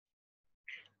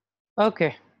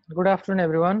Okay, good afternoon,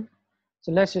 everyone.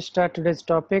 So let's start today's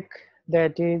topic,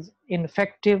 that is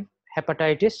infective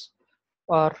hepatitis,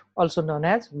 or also known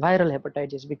as viral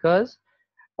hepatitis, because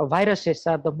viruses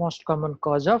are the most common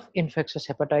cause of infectious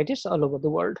hepatitis all over the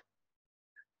world.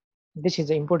 This is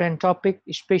an important topic,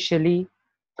 especially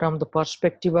from the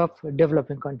perspective of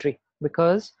developing country,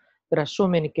 because there are so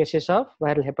many cases of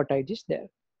viral hepatitis there.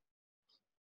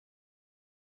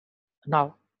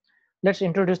 Now, let's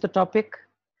introduce the topic.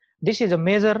 This is a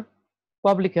major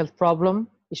public health problem,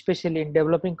 especially in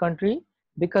developing country,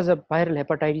 because of viral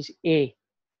hepatitis A.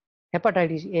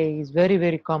 Hepatitis A is very,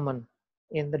 very common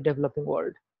in the developing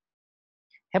world.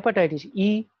 Hepatitis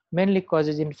E mainly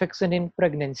causes infection in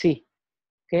pregnancy.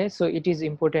 Okay, so it is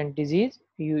important disease.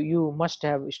 You must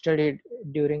have studied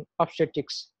during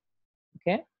obstetrics.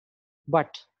 Okay,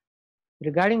 but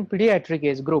regarding pediatric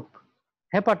age group,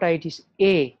 hepatitis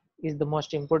A is the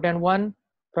most important one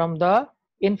from the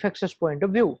infectious point of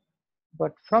view.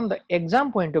 But from the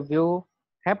exam point of view,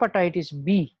 hepatitis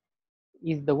B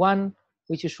is the one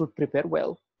which you should prepare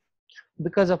well,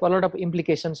 because of a lot of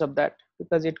implications of that,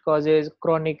 because it causes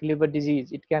chronic liver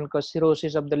disease, it can cause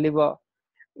cirrhosis of the liver,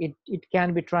 it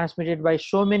can be transmitted by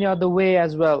so many other way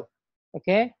as well.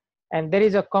 Okay, and there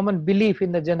is a common belief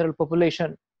in the general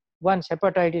population, once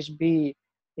hepatitis B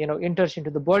enters into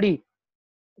the body,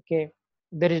 okay,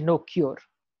 there is no cure.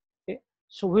 Okay,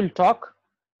 so we'll talk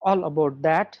all about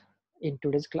that in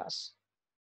today's class.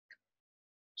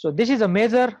 So this is a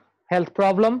major health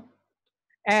problem,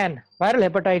 and viral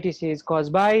hepatitis is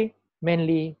caused by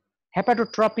mainly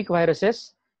hepatotropic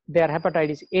viruses. They are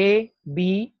hepatitis A,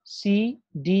 B, C,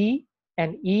 D,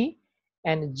 and E,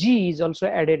 and G is also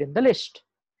added in the list.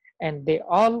 And they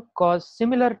all cause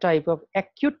similar type of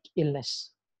acute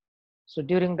illness. So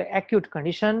during the acute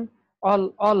condition, all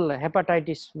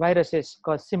hepatitis viruses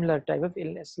cause similar type of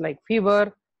illness, like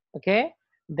fever, okay,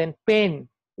 then pain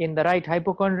in the right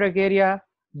hypochondriac area,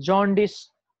 jaundice,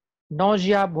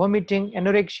 nausea, vomiting,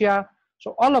 anorexia.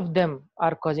 So all of them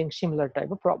are causing similar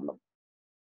type of problem.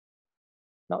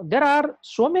 Now there are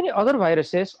so many other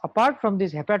viruses apart from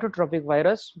this hepatotropic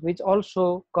virus which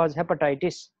also cause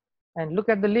hepatitis, and look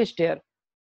at the list here.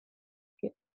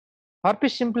 Okay.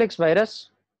 Herpes simplex virus,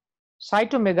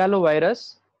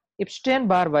 cytomegalovirus,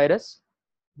 Epstein-Barr virus,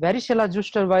 varicella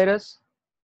zoster virus,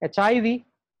 HIV,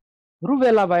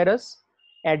 rubella virus,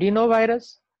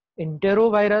 adenovirus,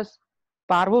 enterovirus,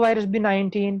 parvovirus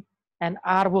B19, and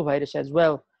arbovirus as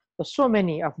well. So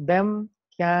many of them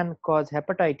can cause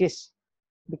hepatitis,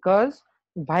 because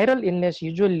viral illness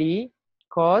usually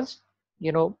cause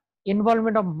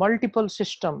involvement of multiple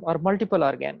system or multiple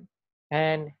organ,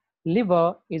 and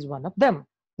liver is one of them.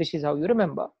 This is how you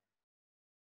remember.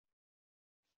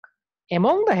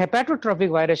 Among the hepatotropic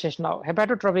viruses, now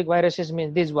hepatotropic viruses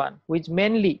means this one which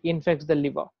mainly infects the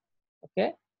liver.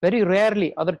 Okay, very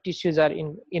rarely other tissues are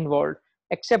involved,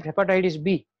 except hepatitis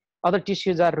B. Other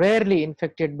tissues are rarely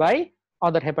infected by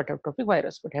other hepatotropic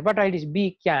virus, but hepatitis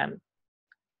B can.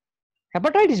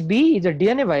 Hepatitis B is a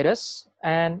DNA virus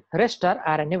and rest are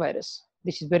RNA virus.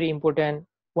 This is very important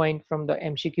point from the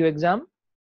MCQ exam.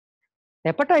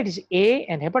 Hepatitis A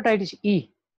and hepatitis E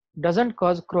doesn't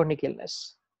cause chronic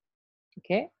illness.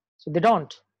 Okay, so they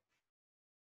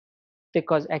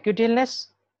cause acute illness,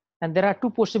 and there are two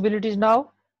possibilities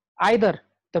now: either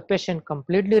the patient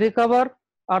completely recover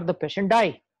or the patient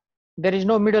die. There is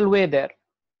no middle way there.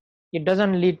 It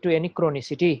doesn't lead to any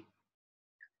chronicity.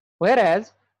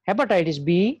 Whereas hepatitis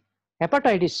B,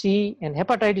 hepatitis C, and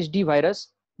hepatitis D virus,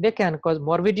 they can cause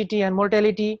morbidity and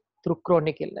mortality through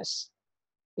chronic illness,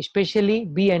 especially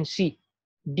B and C.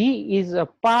 D is a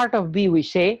part of B, we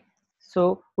say,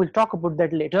 so we'll talk about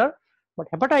that later. But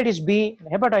hepatitis B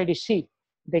and hepatitis C,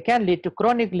 they can lead to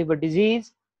chronic liver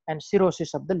disease and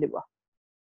cirrhosis of the liver.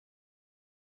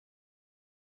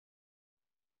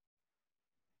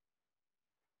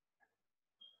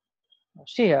 Now,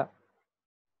 see here,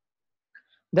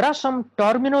 there are some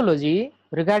terminology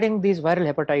regarding this viral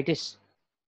hepatitis.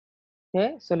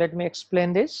 Okay, so let me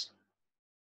explain this.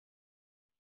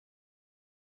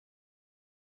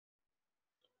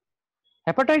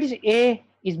 Hepatitis A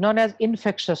is known as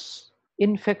infectious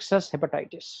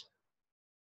hepatitis.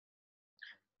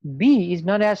 B is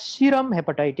known as serum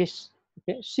hepatitis.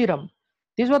 Okay, serum.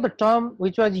 These were the term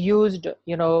which was used,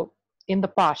 in the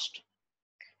past,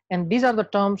 and these are the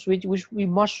terms which we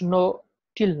must know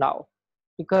till now,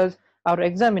 because our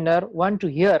examiner want to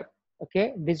hear,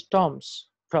 okay, these terms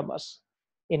from us: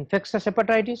 infectious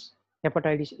hepatitis,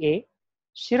 hepatitis A,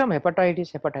 serum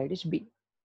hepatitis, hepatitis B,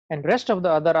 and rest of the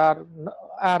other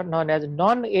are known as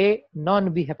non-A,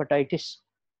 non-B hepatitis,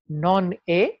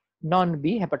 non-A,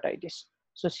 non-B hepatitis.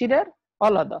 So see there,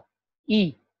 all other,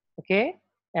 E, okay,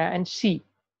 and C,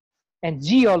 and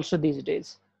G also these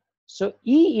days. So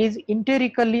E is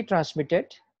enterically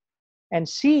transmitted and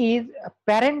C is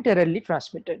parenterally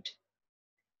transmitted.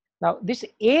 Now this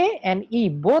A and E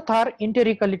both are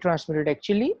enterically transmitted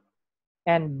actually,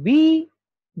 and B,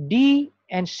 D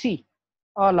and C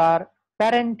all are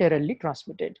parenterally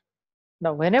transmitted.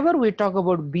 Now whenever we talk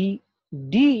about B,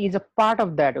 D is a part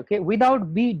of that, okay.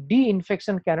 Without B, D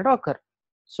infection cannot occur.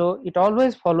 So it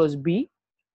always follows B.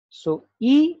 So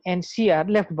E and C are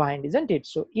left behind, isn't it?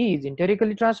 So E is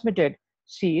enterically transmitted,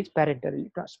 C is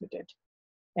parenterally transmitted,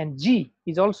 and G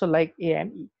is also like A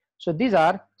and E. So these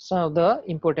are some of the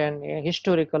important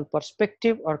historical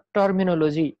perspective or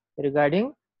terminology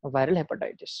regarding viral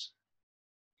hepatitis.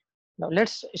 Now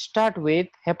let's start with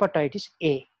hepatitis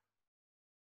A.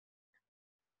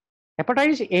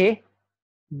 Hepatitis A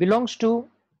belongs to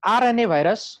RNA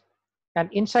virus, and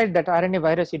inside that RNA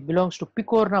virus it belongs to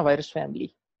picornavirus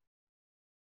family.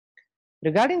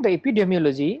 Regarding the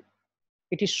epidemiology,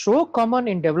 it is so common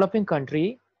in developing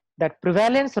country that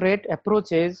prevalence rate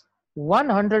approaches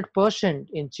 100%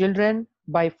 in children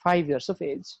by 5 years of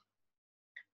age.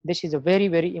 This is a very,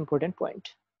 very important point.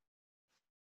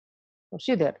 Now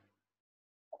see there,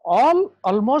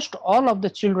 almost all of the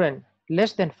children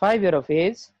less than 5 years of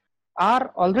age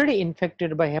are already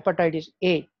infected by hepatitis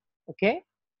A, okay,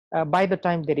 by the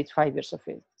time they reach 5 years of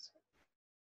age.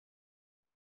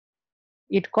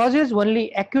 It causes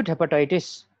only acute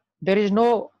hepatitis. There is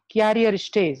no carrier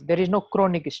stage, there is no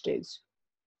chronic stage.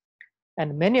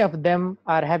 And many of them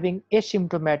are having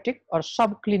asymptomatic or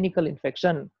subclinical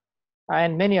infection.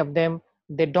 And many of them,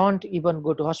 they don't even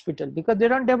go to hospital because they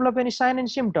don't develop any sign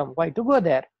and symptom. Why to go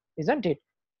there, isn't it?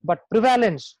 But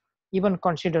prevalence, even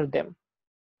consider them.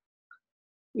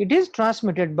 It is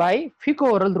transmitted by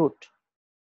fecal-oral route.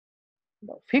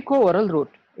 The fecal-oral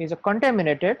route is a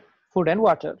contaminated food and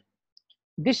water.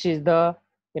 This is the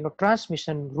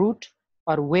transmission route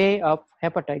or way of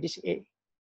hepatitis A.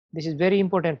 This is very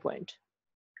important point.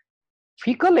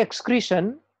 Fecal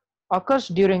excretion occurs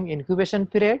during incubation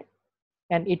period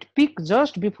and it peaks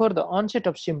just before the onset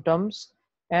of symptoms,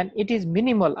 and it is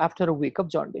minimal after a week of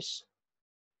jaundice.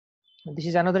 This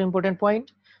is another important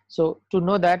point. So to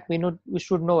know that, we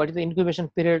should know what is the incubation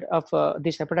period of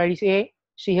this hepatitis A.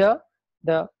 See here,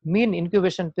 the mean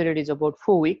incubation period is about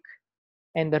 4 weeks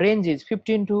and the range is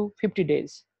 15 to 50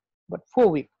 days, but 4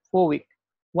 week,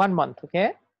 1 month,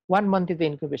 okay. 1 month is the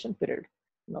incubation period.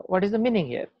 Now what is the meaning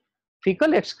here?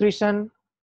 Fecal excretion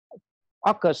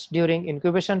occurs during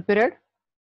incubation period.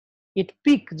 It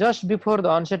peaks just before the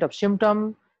onset of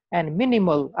symptom and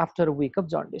minimal after a week of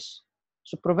jaundice.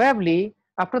 So probably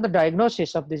after the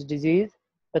diagnosis of this disease,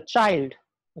 the child,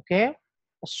 okay,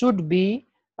 should be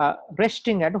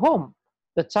resting at home.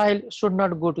 The child should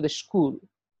not go to the school.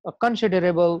 A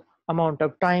considerable amount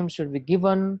of time should be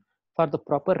given for the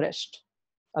proper rest.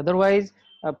 Otherwise,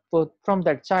 from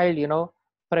that child,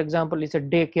 for example, it's a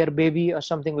daycare baby or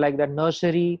something like that,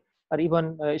 nursery or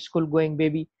even a school going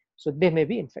baby, so they may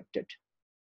be infected.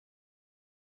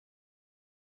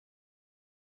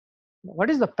 What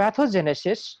is the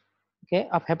pathogenesis, okay,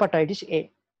 of hepatitis A?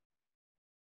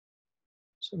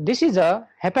 So this is a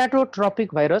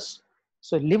hepatotropic virus.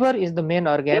 So liver is the main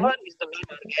organ,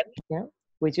 okay,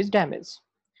 which is damaged.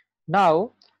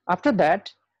 Now, after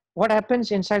that, what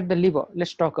happens inside the liver?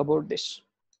 Let's talk about this.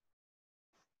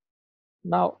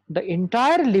 Now, the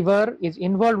entire liver is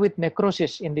involved with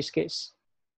necrosis in this case.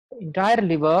 The entire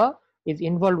liver is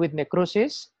involved with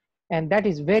necrosis, and that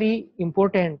is very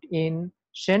important in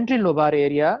central lobar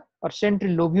area or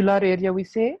central lobular area, we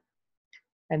say.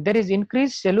 And there is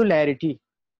increased cellularity,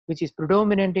 which is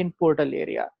predominant in portal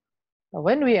area. Now,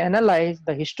 when we analyze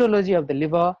the histology of the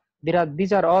liver,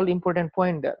 these are all important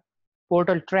points there.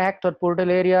 Portal tract or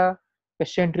portal area, the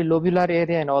central lobular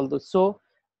area, and all those. So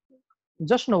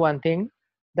just know one thing,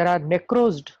 there are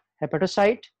necrosed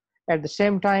hepatocyte. At the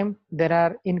same time, there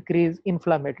are increased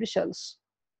inflammatory cells.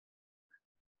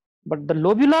 But the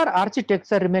lobular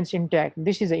architecture remains intact.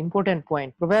 This is an important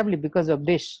point. Probably because of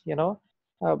this,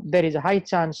 there is a high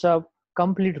chance of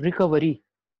complete recovery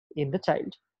in the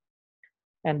child.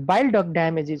 And bile duct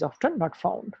damage is often not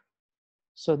found.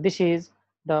 So this is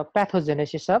the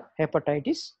pathogenesis of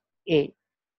hepatitis A.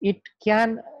 It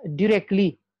can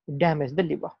directly damage the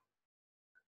liver.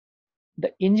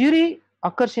 The injury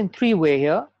occurs in 3 ways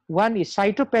here. One is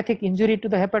cytopathic injury to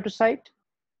the hepatocyte.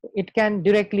 It can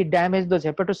directly damage those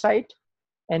hepatocytes.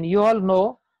 And you all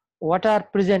know what are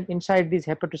present inside these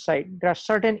hepatocytes. There are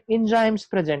certain enzymes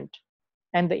present.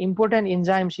 And the important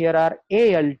enzymes here are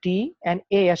ALT and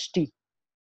AST.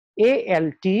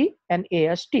 ALT and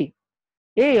AST.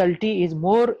 ALT is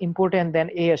more important than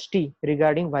AST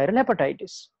regarding viral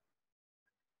hepatitis.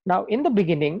 Now, in the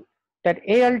beginning, that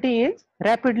ALT is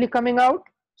rapidly coming out,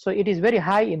 so it is very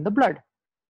high in the blood.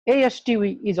 AST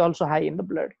is also high in the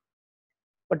blood.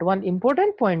 But one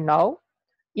important point now,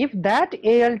 if that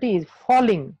ALT is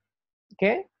falling,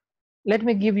 okay, let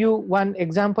me give you one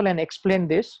example and explain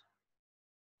this.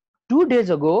 2 days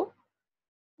ago,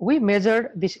 we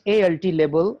measured this ALT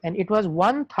level and it was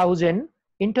 1000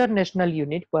 international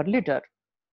unit per liter.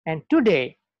 And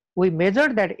today we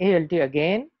measured that ALT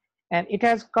again and it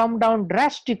has come down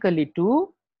drastically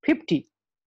to 50.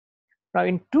 Now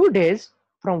in 2 days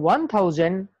from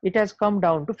 1000 it has come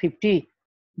down to 50.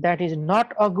 That is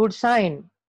not a good sign.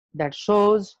 That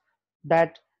shows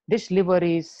that this liver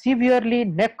is severely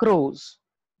necrosed.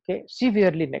 Okay,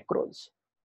 severely necrosed.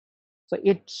 So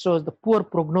it shows the poor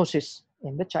prognosis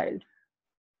in the child.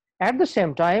 At the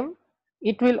same time,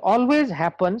 it will always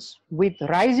happens with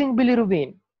rising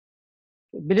bilirubin.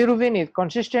 Bilirubin is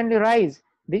consistently rise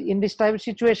in this type of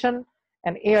situation,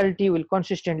 and ALT will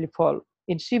consistently fall.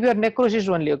 In severe necrosis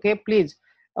only, okay, please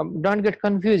don't get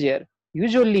confused here.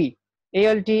 Usually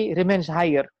ALT remains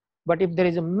higher, but if there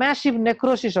is a massive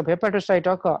necrosis of hepatocyte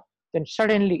occur, then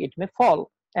suddenly it may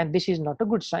fall, and this is not a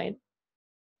good sign.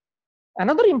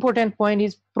 Another important point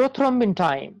is prothrombin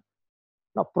time.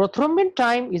 Now, prothrombin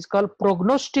time is called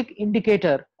prognostic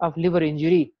indicator of liver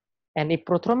injury, and if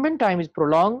prothrombin time is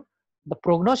prolonged, the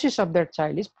prognosis of that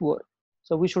child is poor.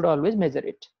 So we should always measure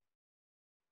it.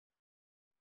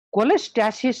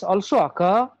 Cholestasis also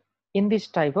occur in this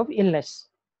type of illness,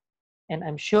 and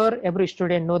I'm sure every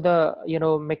student know the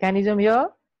mechanism here.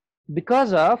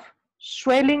 Because of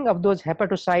swelling of those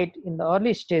hepatocytes in the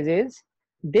early stages,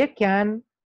 they can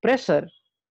pressure,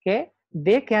 okay,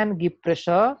 they can give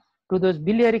pressure to those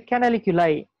biliary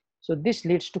canaliculi. So this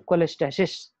leads to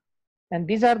cholestasis. And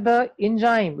these are the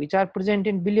enzymes which are present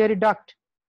in biliary duct: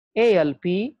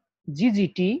 ALP,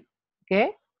 GGT,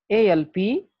 okay,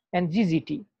 ALP and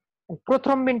GGT. And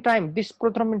prothrombin time, this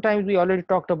prothrombin time we already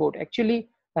talked about. Actually,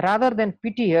 rather than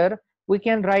PT here, we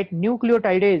can write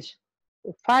nucleotidase.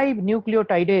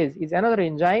 5-nucleotidase is another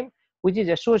enzyme which is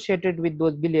associated with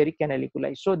those biliary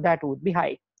canaliculi. So that would be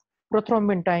high.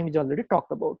 Prothrombin time is already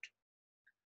talked about.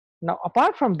 Now,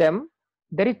 apart from them,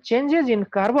 there is changes in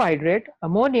carbohydrate,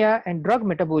 ammonia, and drug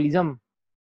metabolism.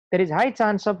 There is high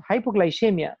chance of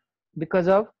hypoglycemia because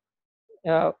of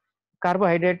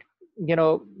carbohydrate,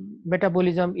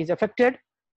 metabolism is affected.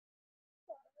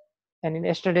 And in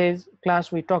yesterday's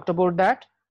class, we talked about that.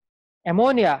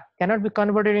 Ammonia cannot be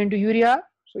converted into urea,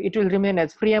 so it will remain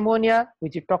as free ammonia,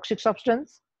 which is toxic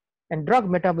substance, and drug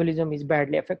metabolism is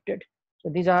badly affected. So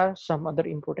these are some other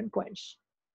important points.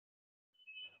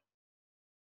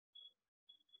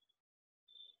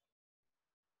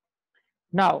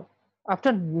 Now,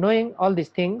 after knowing all these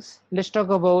things, let's talk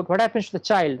about what happens to the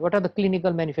child. What are the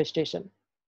clinical manifestations?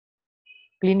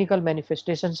 Clinical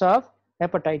manifestations of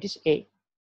hepatitis A.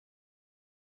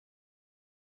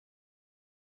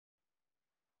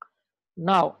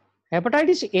 Now,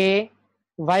 hepatitis A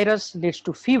virus leads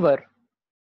to fever,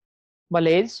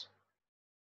 malaise,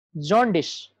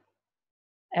 jaundice,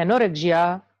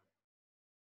 anorexia,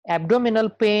 abdominal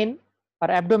pain or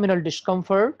abdominal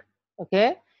discomfort,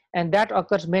 okay, and that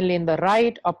occurs mainly in the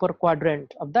right upper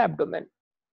quadrant of the abdomen.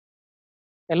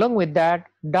 Along with that,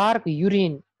 dark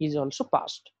urine is also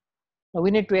passed. Now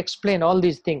we need to explain all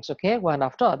these things, okay, one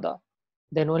after other.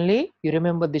 Then only you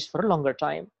remember this for a longer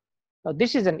time. Now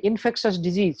this is an infectious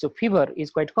disease, so fever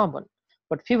is quite common,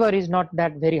 but fever is not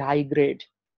that very high grade.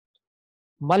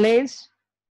 Malaise,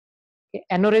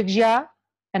 anorexia,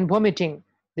 and vomiting,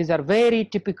 these are very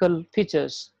typical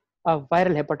features of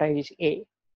viral hepatitis A.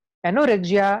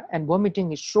 Anorexia and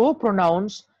vomiting is so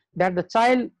pronounced that the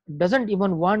child doesn't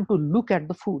even want to look at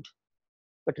the food.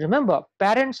 But remember,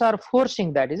 parents are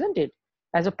forcing that, isn't it?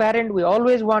 As a parent, we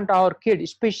always want our kid,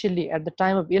 especially at the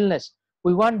time of illness,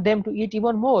 we want them to eat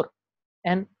even more.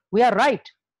 And we are right,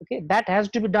 okay, that has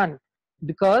to be done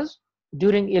because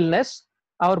during illness,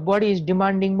 our body is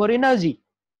demanding more energy.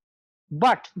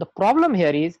 But the problem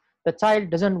here is the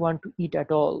child doesn't want to eat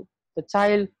at all. The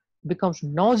child becomes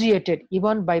nauseated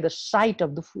even by the sight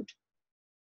of the food.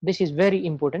 This is very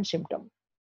important symptom.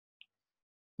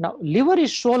 Now, liver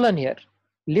is swollen here.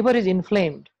 Liver is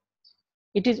inflamed.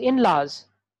 It is enlarged.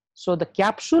 So the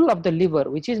capsule of the liver,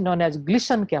 which is known as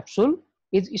Gleason capsule,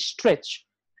 is stretched,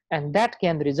 and that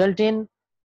can result in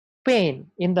pain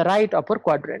in the right upper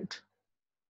quadrant.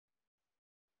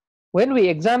 When we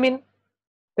examine,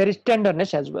 there is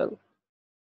tenderness as well.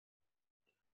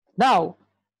 Now,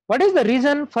 what is the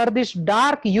reason for this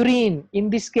dark urine in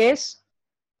this case?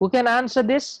 Who can answer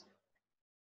this?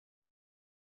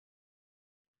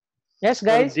 Yes, Sir,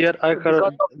 guys. there occur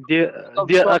Because of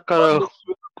there occur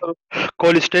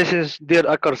cholestasis there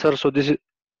occur, sir. So this is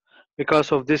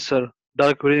because of this, sir.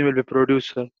 Dark urine will be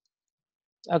produced, sir.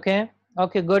 okay,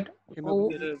 okay, good.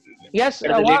 Oh, Sir, yes.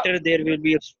 at the What? later there will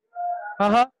be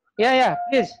Uh-huh. Yeah, yeah.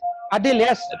 Please, Adil.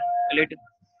 Yes. later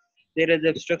there is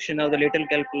obstruction of the lateral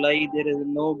calculi. There is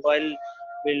no bile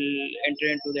will enter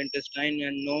into the intestine,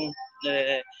 and no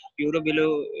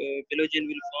urobilogen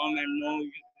will form, and no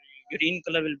urine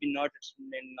color will be not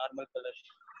in normal color.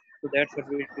 So that's what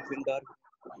we between dark.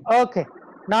 Okay.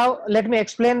 Now let me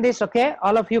explain this. Okay.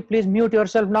 All of you, please mute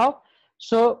yourself now.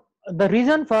 So the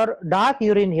reason for dark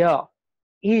urine here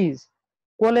is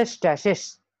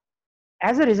cholestasis.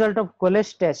 As a result of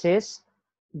cholestasis,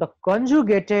 the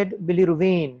conjugated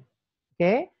bilirubin,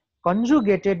 okay,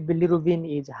 conjugated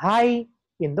bilirubin is high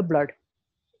in the blood.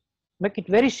 Make it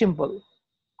very simple.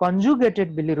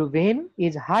 Conjugated bilirubin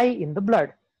is high in the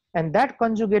blood, and that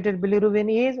conjugated bilirubin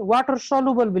is water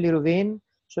soluble bilirubin,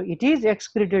 so it is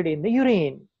excreted in the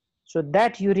urine. So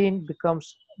that urine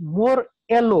becomes more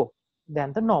yellow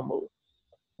than the normal.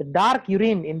 The dark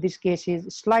urine in this case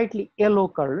is slightly yellow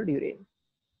colored urine.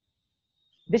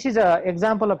 This is an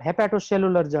example of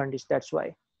hepatocellular jaundice, that's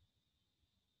why.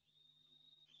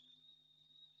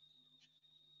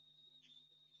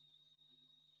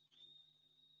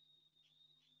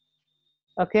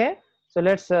 Okay, so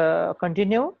let's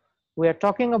continue. We are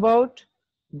talking about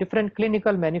different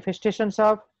clinical manifestations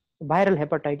of viral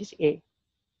hepatitis A.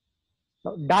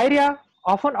 Now, diarrhea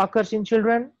often occurs in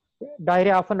children.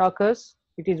 Diarrhea often occurs.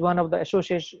 It is one of the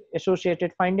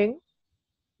associated finding.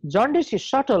 Jaundice is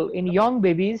subtle in young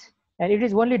babies, and it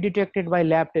is only detected by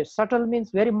lab tests. Subtle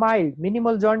means very mild,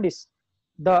 minimal jaundice.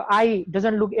 The eye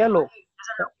doesn't look yellow.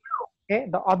 Okay,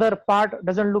 the other part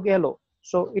doesn't look yellow.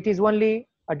 So it is only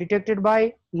detected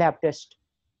by lab test.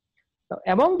 Now,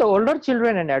 among the older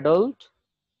children and adults,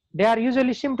 they are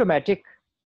usually symptomatic,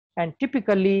 and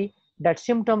typically that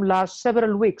symptom lasts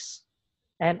several weeks,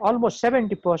 and almost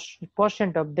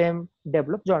 70% of them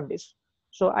develop jaundice.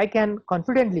 So I can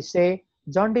confidently say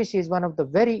jaundice is one of the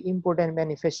very important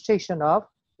manifestation of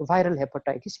viral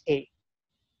hepatitis A.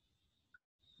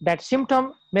 That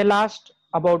symptom may last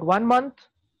about 1 month,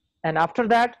 and after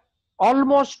that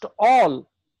almost all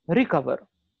recover.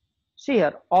 See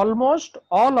here, almost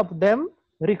all of them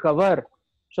recover.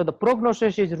 So the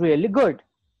prognosis is really good.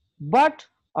 But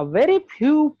a very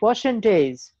few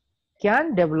percentage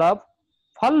can develop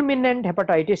fulminant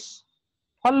hepatitis.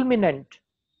 Fulminant.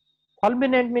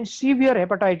 Fulminant means severe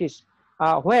hepatitis,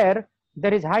 where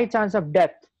there is high chance of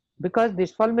death, because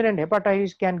this fulminant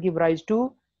hepatitis can give rise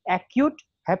to acute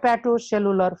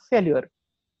hepatocellular failure,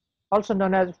 also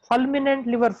known as fulminant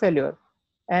liver failure,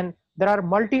 and there are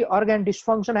multi-organ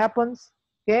dysfunction happens.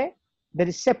 Okay, there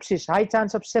is sepsis, high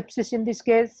chance of sepsis in this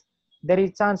case. There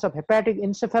is chance of hepatic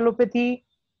encephalopathy,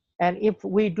 and if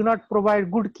we do not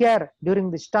provide good care during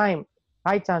this time,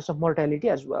 high chance of mortality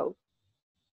as well.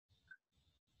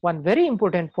 One very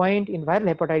important point in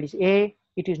viral hepatitis A,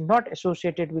 it is not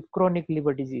associated with chronic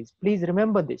liver disease. Please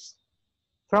remember this.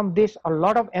 From this, a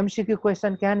lot of MCQ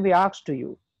question can be asked to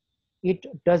you. It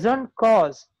doesn't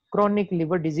cause chronic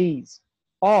liver disease,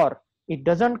 or it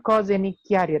doesn't cause any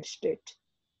carrier state.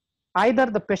 Either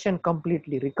the patient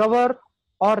completely recover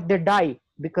or they die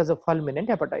because of fulminant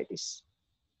hepatitis.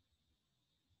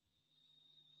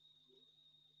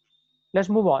 Let's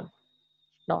move on.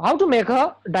 Now, how to make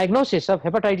a diagnosis of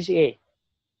hepatitis A?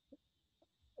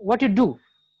 What you do?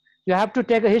 You have to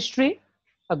take a history,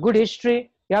 a good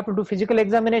history. You have to do physical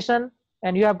examination,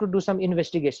 and you have to do some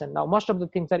investigation. Now, most of the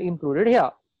things are included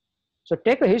here. So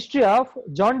take a history of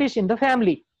jaundice in the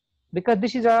family, because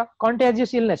this is a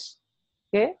contagious illness.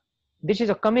 Okay, this is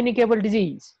a communicable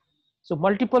disease. So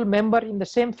multiple members in the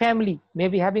same family may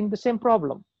be having the same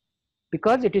problem,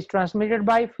 because it is transmitted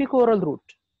by fecal-oral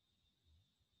route.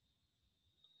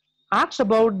 Ask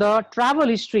about the travel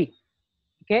history.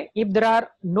 Okay, if there are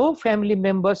no family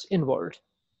members involved,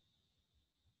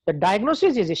 the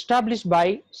diagnosis is established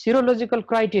by serological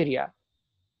criteria,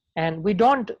 and we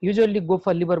don't usually go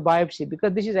for liver biopsy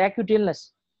because this is acute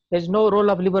illness. There's no role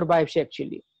of liver biopsy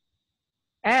actually.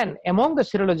 And among the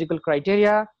serological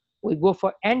criteria, we go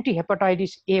for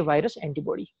anti-hepatitis A virus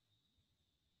antibody.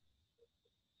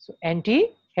 So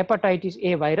anti-hepatitis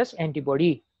A virus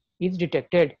antibody is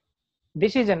detected.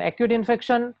 This is an acute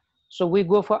infection, so we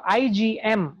go for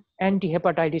IgM,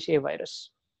 anti-hepatitis A virus.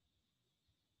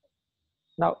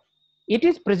 Now, it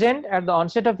is present at the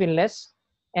onset of illness,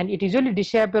 and it usually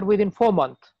disappears within 4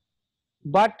 months,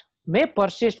 but may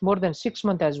persist more than 6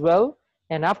 months as well,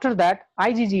 and after that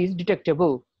IgG is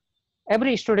detectable.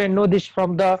 Every student know this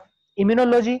from the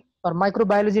immunology. or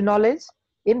microbiology knowledge,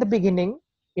 in the beginning,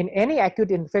 in any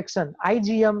acute infection,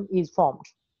 IgM is formed.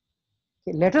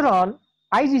 Okay, later on,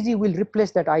 IgG will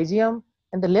replace that IgM,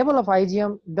 and the level of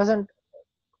IgM doesn't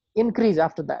increase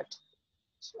after that.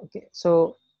 Okay,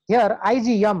 so here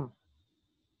IgM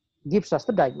gives us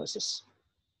the diagnosis.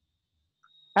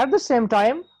 At the same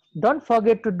time, don't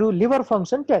forget to do liver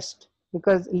function test,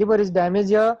 because liver is damaged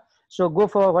here. So go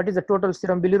for what is the total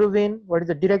serum bilirubin, what is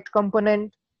the direct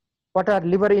component, what are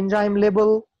liver enzyme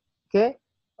level, okay,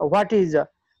 what is a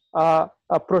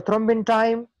prothrombin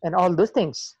time, and all those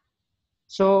things.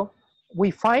 So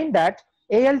we find that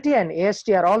ALT and AST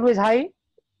are always high,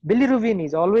 bilirubin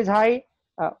is always high,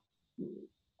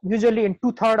 usually in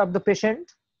 2/3 of the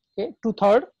patient, okay,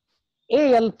 2/3.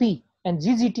 ALP and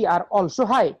GGT are also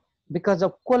high because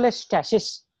of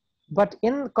cholestasis. But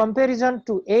in comparison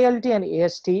to ALT and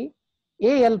AST,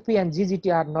 ALP and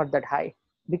GGT are not that high,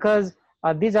 because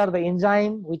these are the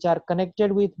enzymes which are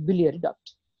connected with biliary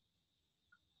duct.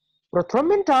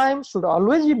 Prothrombin time should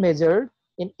always be measured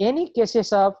in any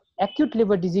cases of acute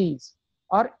liver disease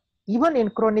or even in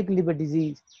chronic liver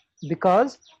disease,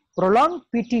 because prolonged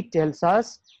PT tells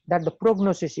us that the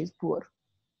prognosis is poor.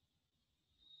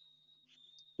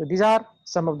 So these are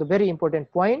some of the very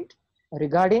important points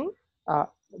regarding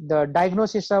the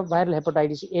diagnosis of viral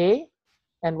hepatitis A.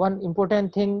 And one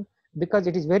important thing, because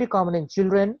it is very common in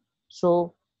children,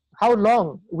 so how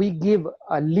long we give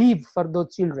a leave for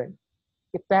those children?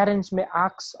 If parents may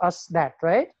ask us that,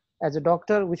 right? As a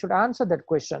doctor, we should answer that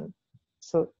question.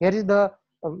 So here is the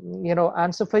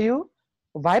answer for you.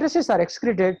 Viruses are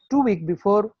excreted 2 weeks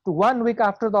before to 1 week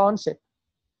after the onset.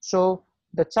 So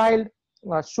the child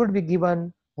should be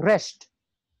given rest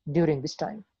during this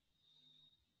time.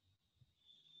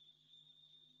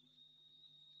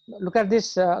 Look at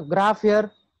this graph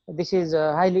here. This is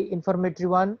a highly informative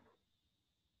one.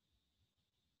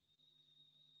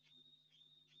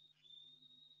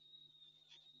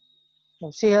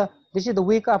 Now see here, this is the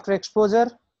week after exposure,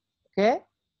 okay,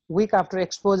 week after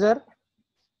exposure,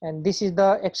 and this is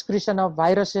the excretion of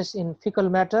viruses in fecal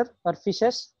matter or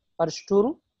feces or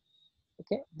stool.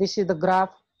 Okay, this is the graph.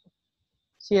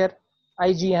 See here,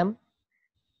 IgM,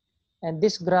 and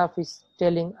this graph is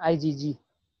telling IgG.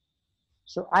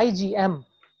 So IgM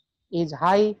is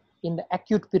high in the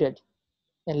acute period,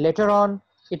 and later on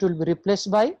it will be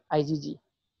replaced by IgG.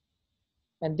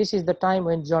 And this is the time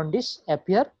when jaundice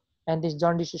appear, and this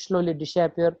jaundice slowly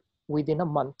disappear within a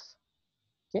month.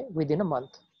 Okay, within a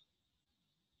month.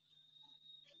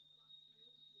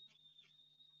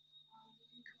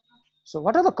 So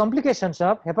what are the complications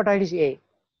of hepatitis A?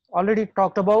 Already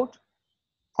talked about.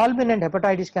 Fulminant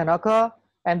hepatitis can occur,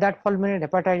 and that fulminant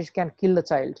hepatitis can kill the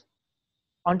child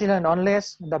until and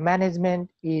unless the management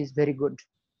is very good.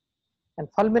 And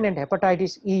fulminant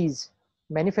hepatitis is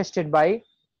manifested by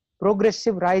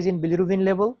progressive rise in bilirubin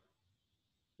level.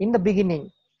 In the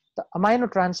beginning, the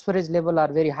aminotransferase level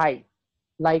are very high,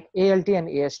 like ALT and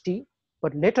AST,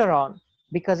 but later on,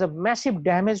 because of massive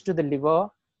damage to the liver,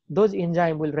 those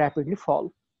enzymes will rapidly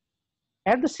fall.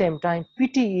 At the same time,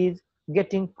 PT is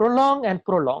getting prolonged and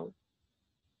prolonged.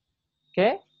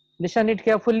 Okay, listen it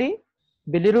carefully.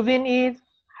 Bilirubin is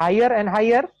higher and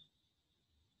higher.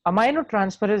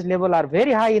 Aminotransferase level are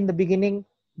very high in the beginning,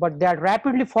 but they are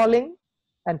rapidly falling,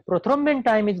 and prothrombin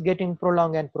time is getting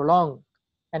prolonged and prolonged.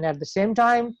 And at the same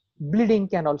time, bleeding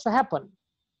can also happen,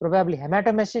 probably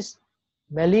hematemesis,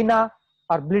 melena,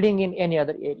 or bleeding in any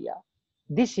other area.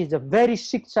 This is a very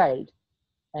sick child,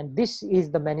 and this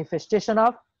is the manifestation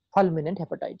of fulminant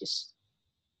hepatitis.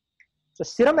 So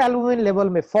serum albumin level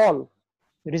may fall,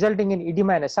 resulting in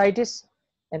edema and ascites,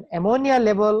 and ammonia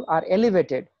level are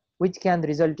elevated, which can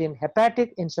result in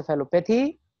hepatic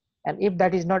encephalopathy, and if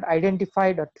that is not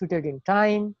identified or treated in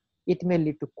time, it may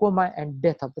lead to coma and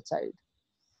death of the child.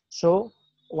 So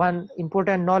one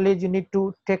important knowledge you need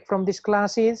to take from this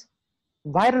class is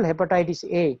viral hepatitis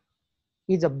A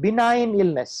is a benign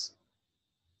illness.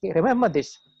 Okay, remember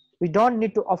this, we don't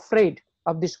need to afraid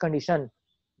of this condition,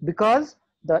 because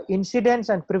the incidence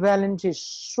and prevalence is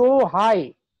so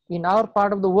high in our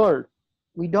part of the world,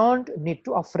 we don't need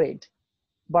to afraid.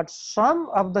 But some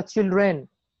of the children,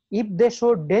 if they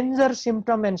show danger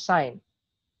symptom and sign,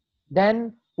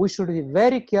 then we should be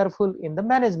very careful in the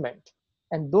management.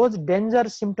 And those danger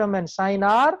symptom and sign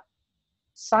are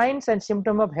signs and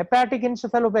symptom of hepatic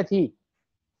encephalopathy,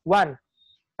 one.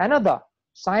 Another,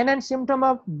 sign and symptom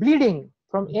of bleeding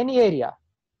from any area,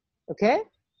 okay.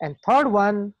 And third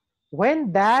one,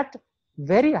 when that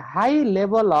very high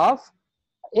level of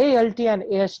ALT and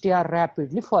AST are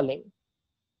rapidly falling.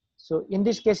 So in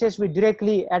these cases, we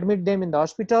directly admit them in the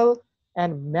hospital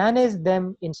and manage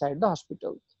them inside the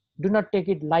hospital. Do not take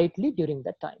it lightly during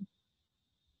that time.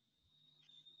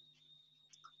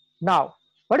 Now,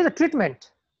 what is the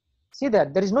treatment? See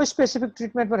that there is no specific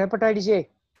treatment for hepatitis A.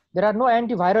 There are no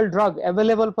antiviral drug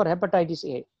available for hepatitis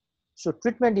A. So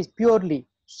treatment is purely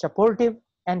supportive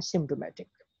and symptomatic.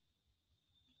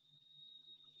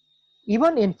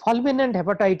 Even in fulminant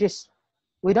hepatitis,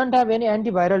 we don't have any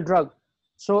antiviral drug.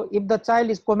 So if the child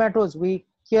is comatose, we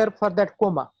care for that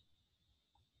coma.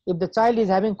 If the child is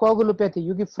having coagulopathy,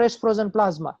 you give fresh frozen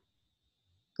plasma.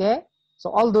 Okay,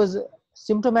 so all those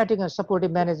symptomatic and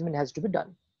supportive management has to be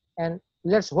done, and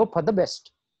let's hope for the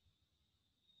best.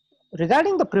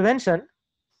 Regarding the prevention,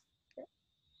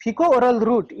 fecal-oral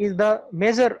route is the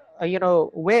major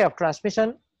way of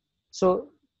transmission. So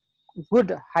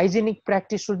good hygienic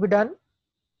practice should be done.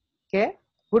 Okay,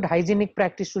 good hygienic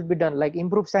practice should be done, like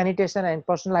improved sanitation and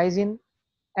personal hygiene.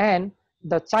 And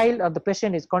the child or the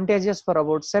patient is contagious for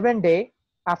about 7 days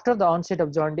after the onset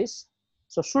of jaundice,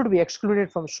 so should be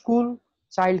excluded from school,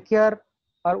 child care,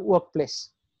 or workplace.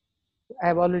 I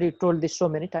have already told this so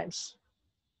many times.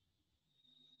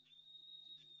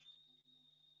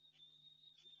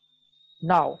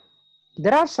 Now,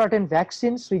 there are certain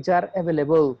vaccines which are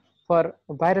available for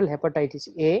viral hepatitis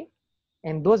A,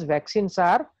 and those vaccines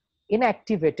are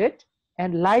inactivated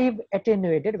and live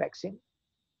attenuated vaccine.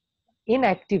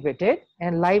 Inactivated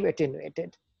and live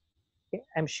attenuated. Okay?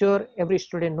 I'm sure every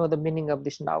student know the meaning of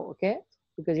this now, okay?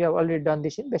 Because you have already done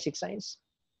this in basic science.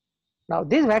 Now,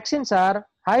 these vaccines are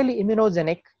highly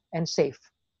immunogenic and safe,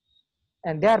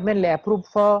 and they are mainly approved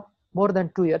for more than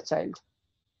 2-year child.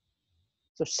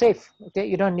 So safe, okay?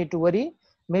 You don't need to worry.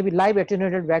 Maybe live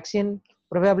attenuated vaccine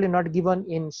probably not given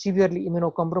in severely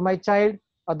immunocompromised child.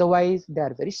 Otherwise, they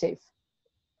are very safe.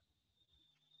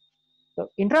 So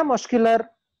intramuscular,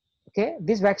 okay,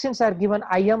 these vaccines are given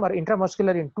IM or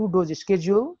intramuscular in 2-dose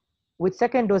schedule, with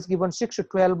second dose given 6 to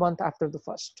 12 months after the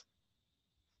first.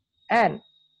 And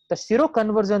the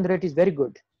seroconversion rate is very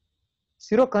good.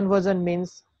 Seroconversion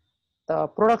means the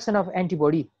production of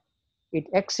antibody. It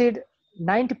exceeds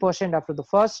 90% after the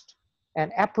first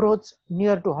and approach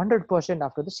near to 100%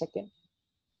 after the second.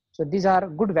 So these are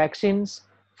good vaccines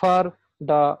for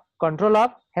the control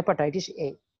of hepatitis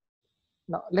A.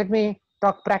 Now let me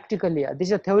talk practically. This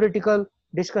is a theoretical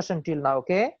discussion till now,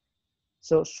 okay?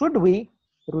 So should we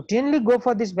routinely go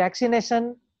for this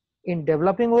vaccination in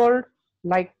developing world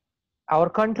like our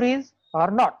countries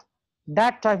or not?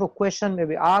 That type of question may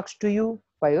be asked to you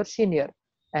by your senior,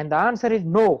 and the answer is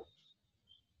no,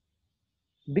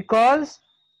 because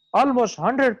almost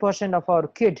 100% of our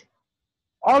kids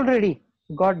already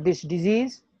got this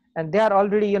disease, and they are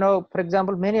already, for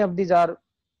example, many of these are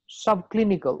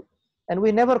subclinical, and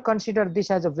we never consider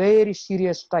this as a very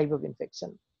serious type of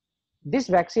infection. These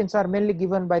vaccines are mainly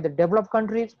given by the developed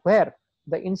countries where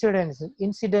the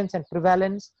incidence and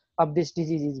prevalence of this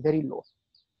disease is very low.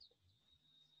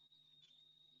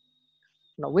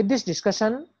 Now with this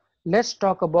discussion, let's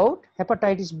talk about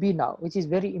hepatitis B now, which is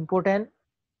very important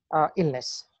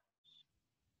illness.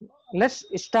 Let's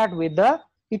start with the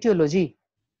etiology.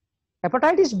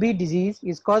 Hepatitis B disease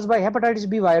is caused by hepatitis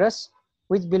B virus,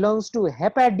 which belongs to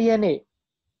hepatDNA,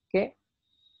 okay,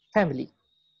 family.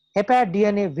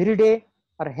 HepatDNA viridae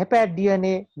or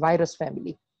hepatDNA virus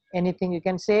family. Anything you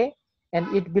can say,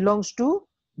 and it belongs to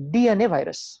DNA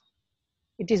virus.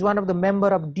 It is one of the member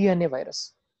of DNA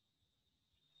virus.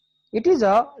 It is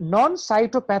a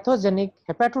non-cytopathogenic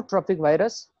hepatotrophic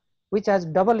virus which has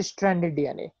double-stranded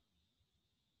DNA.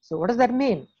 So what does that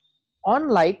mean?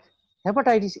 Unlike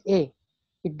hepatitis A,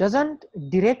 it doesn't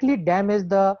directly damage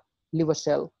the liver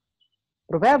cell.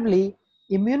 Probably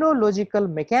immunological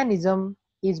mechanism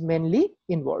is mainly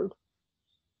involved.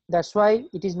 That's why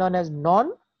it is known as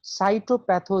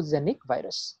non-cytopathogenic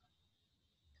virus.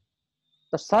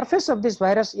 The surface of this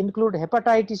virus include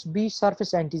hepatitis B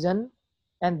surface antigen,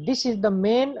 and this is the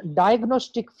main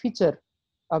diagnostic feature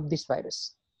of this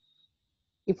virus.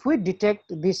 If we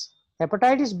detect this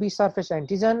hepatitis B surface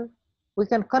antigen, we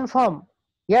can confirm,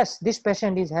 yes, this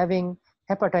patient is having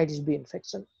hepatitis B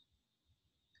infection.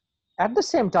 At the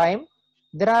same time,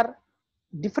 there are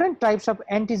different types of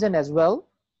antigen as well.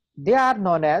 They are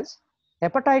known as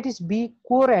hepatitis B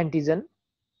core antigen.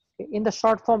 In the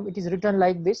short form, it is written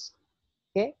like this,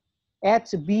 okay,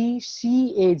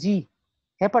 HBCAG,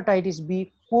 hepatitis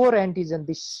B core antigen.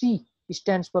 The C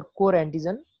stands for core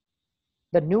antigen,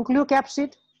 the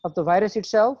nucleocapsid of the virus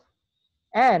itself,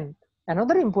 and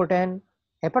another important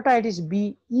hepatitis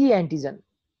B E antigen,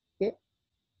 okay,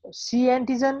 C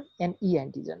antigen and E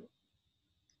antigen.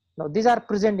 Now these are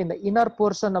present in the inner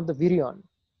portion of the virion,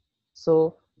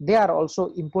 so they are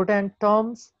also important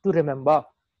terms to remember,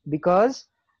 because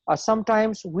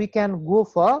sometimes we can go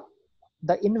for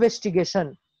the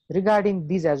investigation regarding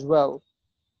these as well.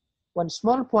 One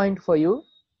small point for you: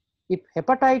 if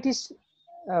hepatitis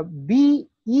B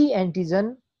E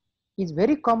antigen is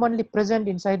very commonly present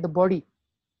inside the body,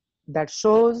 that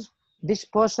shows this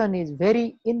person is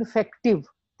very infective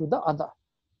to the other.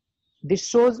 This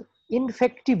shows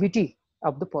infectivity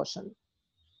of the person.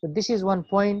 So this is one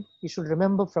point you should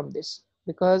remember from this,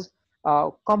 because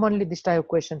commonly this type of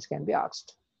questions can be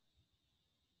asked.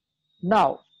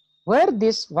 Now, where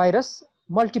this virus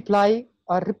multiply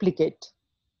or replicate?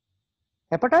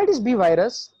 Hepatitis B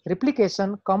virus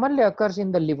replication commonly occurs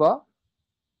in the liver,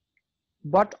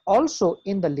 but also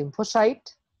in the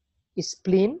lymphocyte,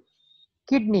 spleen,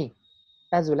 kidney,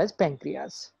 as well as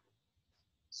pancreas.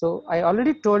 So I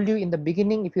already told you in the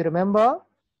beginning, if you remember,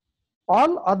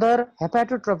 all other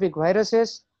hepatotrophic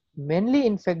viruses mainly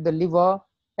infect the liver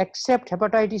except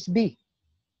hepatitis B.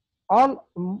 All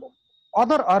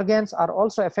other organs are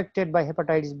also affected by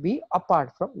hepatitis B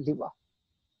apart from liver.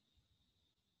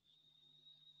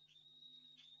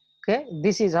 Okay,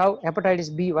 this is how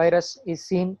hepatitis B virus is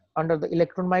seen under the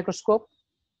electron microscope.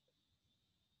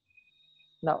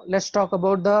 Now let's talk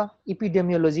about the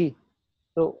epidemiology.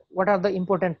 So what are the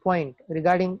important points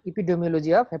regarding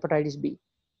epidemiology of hepatitis B?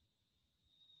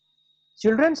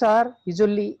 Children are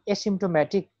usually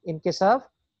asymptomatic in case of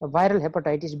viral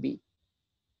hepatitis B,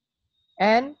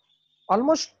 and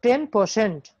almost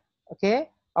 10%, okay,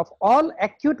 of all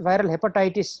acute viral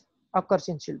hepatitis occurs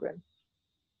in children.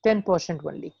 10%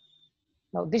 only.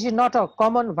 Now this is not a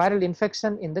common viral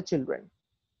infection in the children.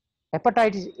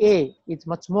 Hepatitis A is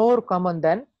much more common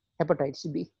than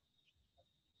hepatitis B.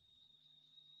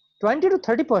 20 to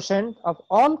 30% of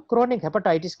all chronic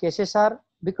hepatitis cases are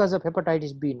because of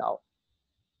hepatitis B now.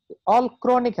 All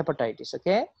chronic hepatitis,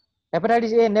 okay?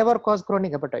 Hepatitis A never caused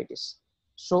chronic hepatitis.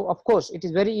 So of course, it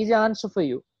is very easy answer for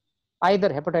you. Either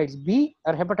hepatitis B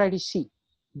or hepatitis C.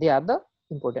 They are the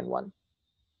important one.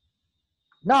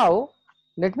 Now,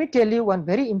 let me tell you one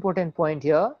very important point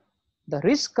here. The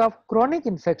risk of chronic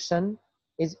infection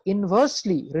is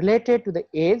inversely related to the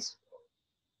age.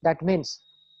 That means,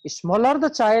 the smaller the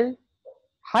child,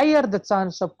 higher the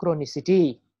chance of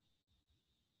chronicity.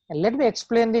 And let me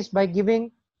explain this by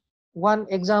giving one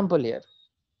example here.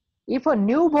 If a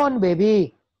newborn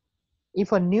baby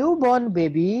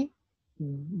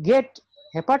get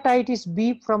hepatitis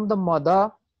B from the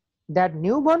mother, that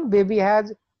newborn baby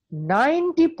has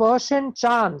 90%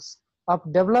 chance of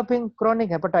developing chronic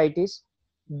hepatitis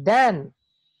than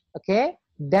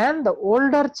the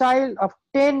older child of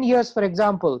 10 years, for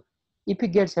example, if he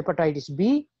gets hepatitis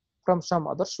B from some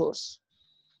other source.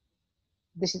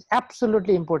 This is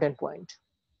absolutely important point.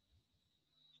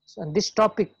 So on this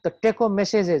topic, the take-home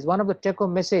messages, one of the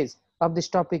take-home messages of this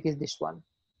topic is this one.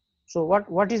 So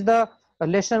what is the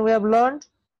lesson we have learned?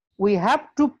 We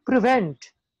have to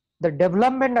prevent the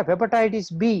development of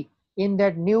hepatitis B in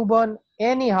that newborn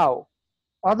anyhow.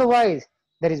 Otherwise,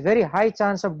 there is very high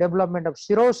chance of development of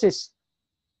cirrhosis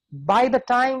by the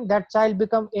time that child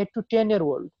becomes 8 to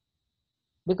 10-year-old,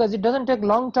 because it doesn't take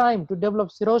long time to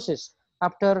develop cirrhosis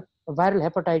after a viral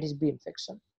hepatitis B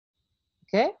infection.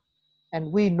 Okay,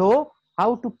 and we know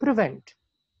how to prevent.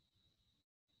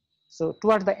 So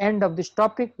towards the end of this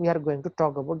topic, we are going to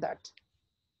talk about that.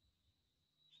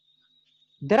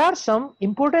 There are some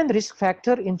important risk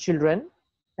factors in children,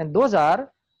 and those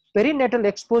are perinatal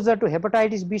exposure to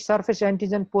hepatitis B surface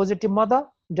antigen positive mother,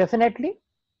 definitely,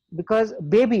 because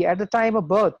baby at the time of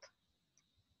birth,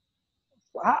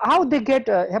 how they get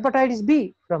hepatitis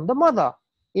B? From the mother.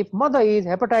 If mother is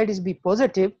hepatitis B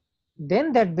positive,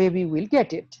 then that baby will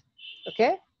get it.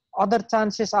 Okay, other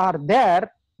chances are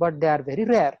there, but they are very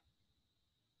rare.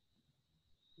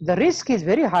 The risk is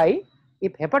very high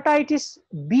if hepatitis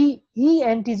B E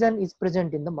antigen is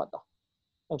present in the mother.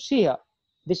 Now see here,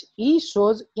 this E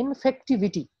shows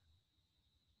infectivity.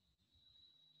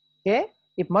 Okay,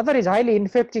 if mother is highly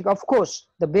infective, of course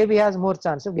the baby has more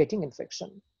chance of getting infection.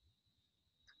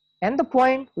 And the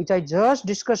point which I just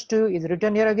discussed to you is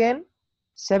written here again.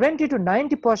 70 to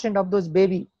 90% of those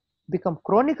babies become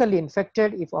chronically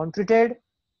infected if untreated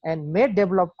and may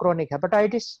develop chronic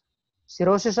hepatitis,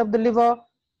 cirrhosis of the liver,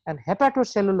 and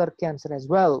hepatocellular cancer as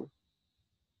well.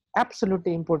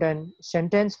 Absolutely important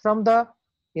sentence from the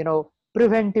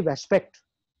preventive aspect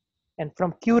and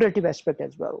from curative aspect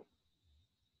as well.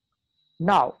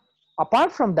 Now,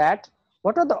 apart from that,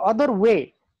 what are the other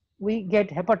way we get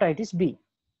hepatitis B?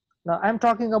 Now I'm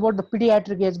talking about the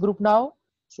pediatric age group now.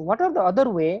 So what are the other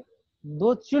way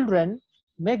those children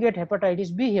may get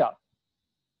hepatitis B here?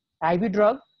 IV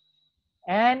drug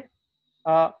and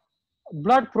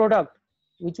blood product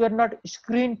which were not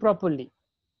screened properly,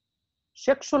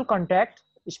 sexual contact,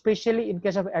 especially in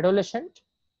case of adolescent,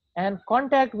 and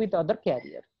contact with other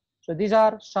carrier. So these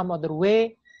are some other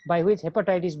way by which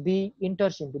hepatitis B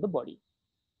enters into the body.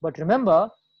 But remember,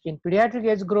 in pediatric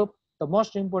age group, the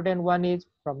most important one is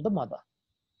from the mother.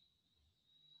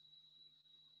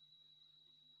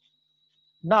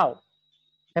 Now,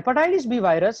 hepatitis B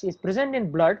virus is present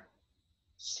in blood,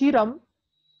 serum,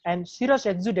 and serous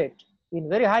exudate in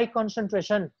very high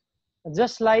concentration,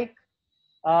 just like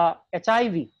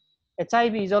HIV.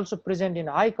 HIV is also present in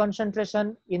high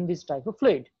concentration in this type of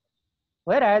fluid.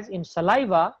 Whereas in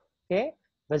saliva, okay,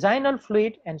 vaginal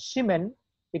fluid and semen,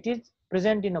 it is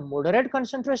present in a moderate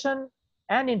concentration,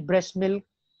 and in breast milk,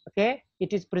 okay,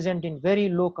 it is present in very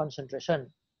low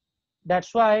concentration.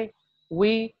 That's why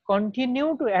we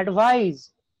continue to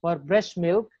advise for breast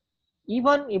milk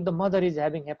even if the mother is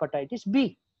having hepatitis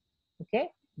B. Okay,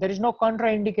 there is no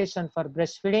contraindication for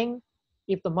breastfeeding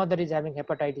if the mother is having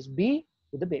hepatitis B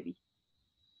to the baby.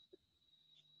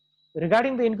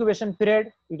 Regarding the incubation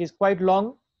period, it is quite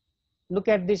long. Look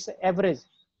at this average,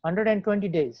 120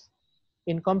 days.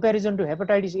 In comparison to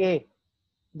hepatitis A,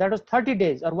 that was 30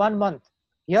 days or 1 month.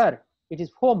 Here, it is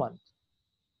 4 months.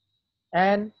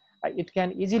 And it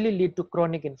can easily lead to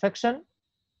chronic infection,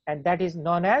 and that is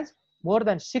known as more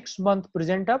than 6 months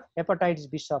present of hepatitis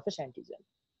B surface antigen.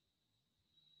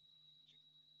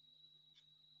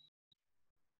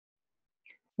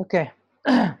 Okay,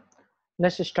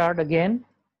 let's start again.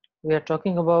 We are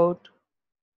talking about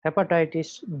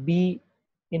hepatitis B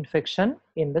infection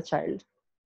in the child.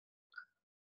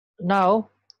 Now,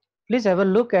 please have a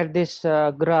look at this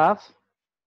graph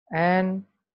and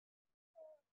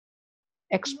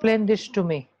explain this to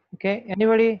me. Okay,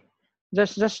 anybody,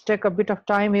 just take a bit of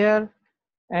time here,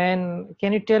 and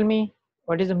can you tell me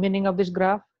what is the meaning of this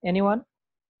graph? Anyone?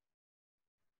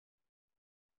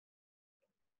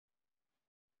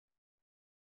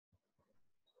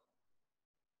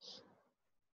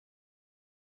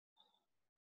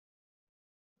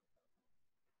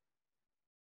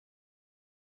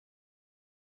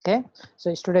 Okay,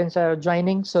 so students are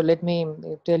joining, so let me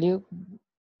tell you.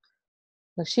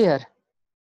 Here,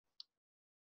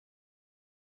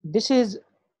 this is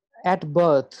at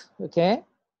birth. Okay,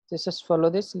 just follow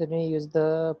this. Let me use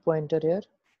the pointer here.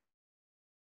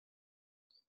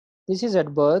 This is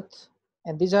at birth,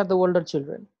 and these are the older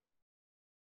children,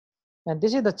 and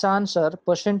this is the chance or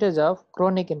percentage of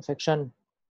chronic infection.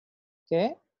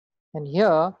 Okay, and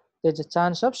here there's a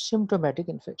chance of symptomatic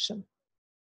infection.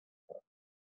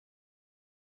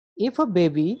 If a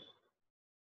baby,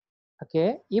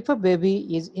 okay, if a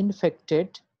baby is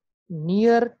infected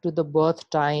near to the birth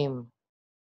time,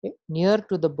 okay, near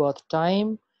to the birth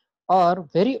time or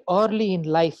very early in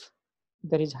life,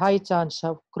 there is high chance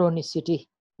of chronicity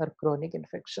or chronic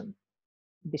infection.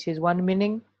 This is one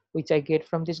meaning which I get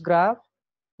from this graph.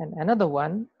 And another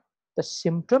one, the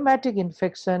symptomatic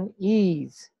infection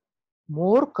is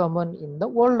more common in the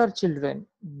older children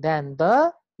than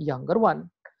the younger one.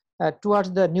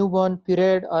 Towards the newborn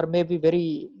period, or maybe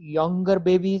very younger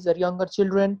babies or younger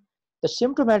children, the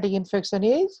symptomatic infection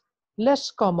is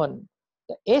less common.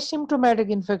 The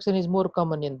asymptomatic infection is more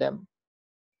common in them,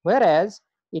 whereas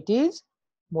it is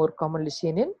more commonly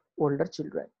seen in older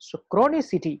children. So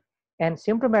chronicity and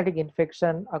symptomatic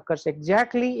infection occurs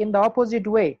exactly in the opposite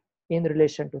way in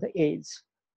relation to the age.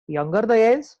 Younger the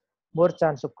age, more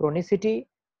chance of chronicity.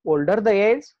 Older the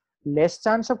age, less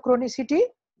chance of chronicity,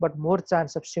 but more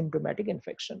chance of symptomatic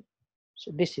infection.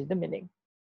 So this is the meaning.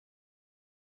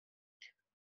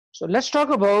 So let's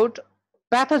talk about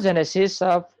pathogenesis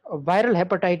of viral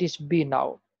hepatitis B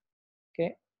now.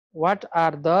 Okay, what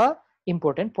are the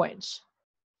important points?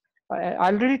 I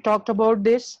already talked about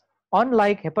this.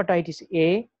 Unlike hepatitis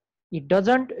A, it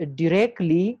doesn't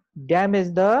directly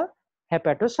damage the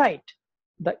hepatocyte.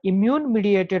 The immune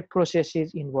mediated process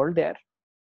is involved there.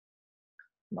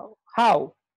 Now,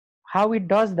 how it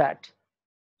does that?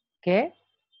 Okay,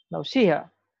 now see here,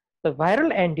 the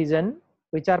viral antigen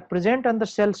which are present on the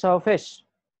cell surface,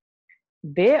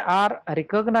 they are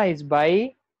recognized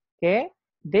by, okay,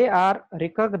 they are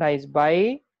recognized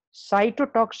by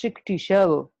cytotoxic T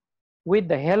cell with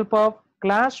the help of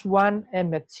class 1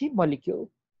 MHC molecule.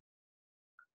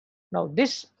 Now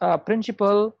this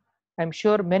principle, I'm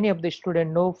sure many of the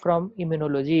students know from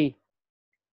immunology.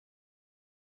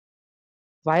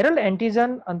 Viral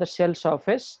antigen on the cell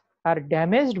surface are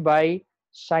damaged by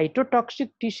cytotoxic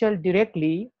T cell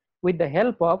directly with the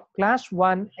help of class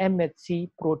 1 MHC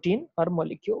protein or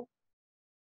molecule.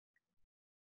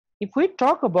 If we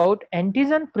talk about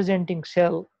antigen presenting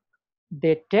cell,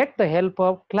 They take the help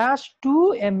of class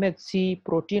 2 MHC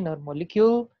protein or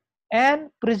molecule and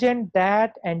present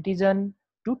that antigen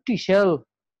to T cell,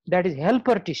 that is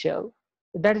helper T cell.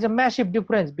 That is a massive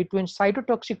difference between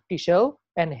cytotoxic T cell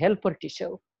and helper T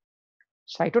cell.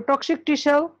 Cytotoxic T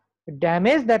cell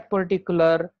damage that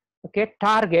particular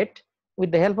target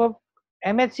with the help of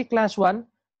MHC class 1,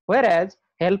 whereas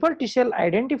helper T cell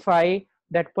identify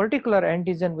that particular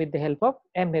antigen with the help of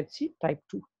MHC type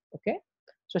 2. Okay,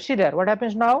 so see there what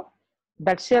happens now.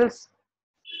 That cells,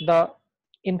 the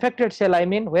infected cell, I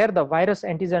mean, where the virus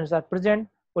antigens are present,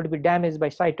 would be damaged by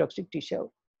cytotoxic T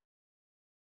cell.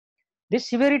 This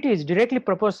severity is directly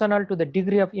proportional to the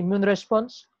degree of immune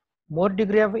response. More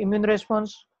degree of immune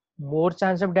response, more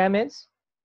chance of damage.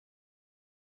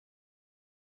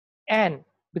 And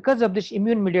because of this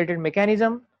immune mediated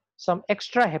mechanism, some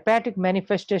extra hepatic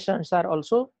manifestations are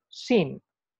also seen,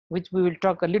 which we will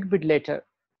talk a little bit later.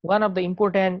 One of the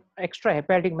important extra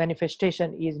hepatic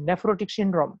manifestation is nephrotic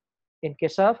syndrome in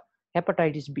case of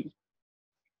hepatitis B.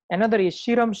 Another is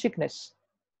serum sickness.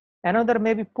 Another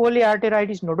may be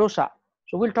polyarteritis nodosa.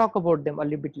 So we'll talk about them a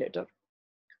little bit later.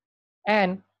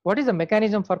 And what is the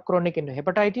mechanism for chronic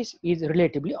hepatitis is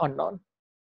relatively unknown.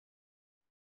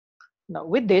 Now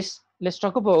with this, let's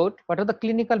talk about what are the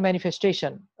clinical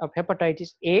manifestation of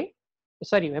hepatitis B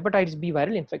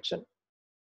viral infection.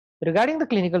 Regarding the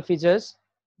clinical features,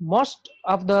 most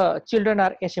of the children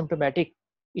are asymptomatic,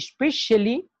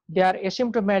 especially they are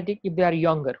asymptomatic if they are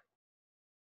younger.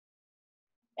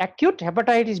 Acute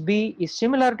hepatitis B is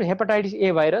similar to hepatitis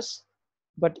A virus,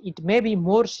 but it may be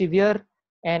more severe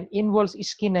and involves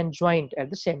skin and joint at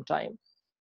the same time.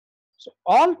 So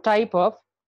all type of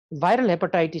viral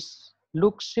hepatitis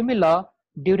look similar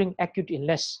during acute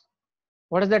illness.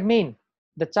 What does that mean?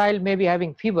 The child may be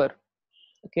having fever,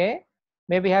 okay,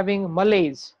 may be having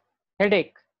malaise,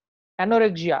 headache,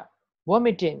 anorexia,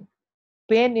 vomiting,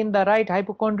 pain in the right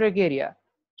hypochondriac area.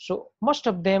 So most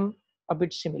of them a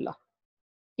bit similar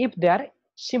if they are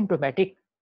symptomatic.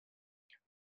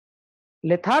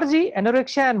 Lethargy,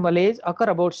 anorexia and malaise occur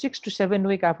about 6 to 7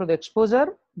 weeks after the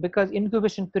exposure because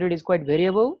incubation period is quite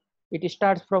variable. It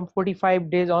starts from 45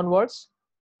 days onwards.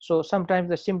 So sometimes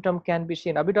the symptom can be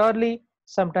seen a bit early,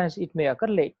 sometimes it may occur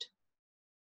late.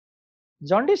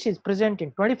 Jaundice is present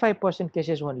in 25%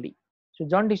 cases only. So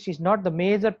jaundice is not the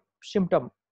major symptom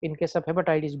in case of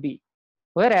hepatitis B.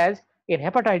 Whereas in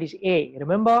hepatitis A,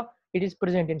 remember, it is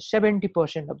present in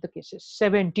 70% of the cases,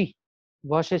 70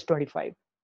 versus 25.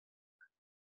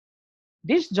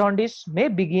 This jaundice may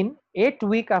begin 8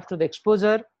 weeks after the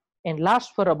exposure and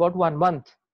last for about 1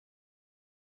 month.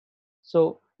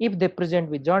 So if they present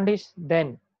with jaundice,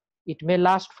 then it may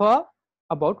last for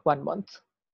about 1 month.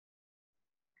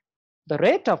 The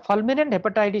rate of fulminant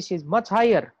hepatitis is much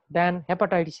higher than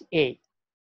hepatitis A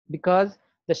because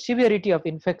the severity of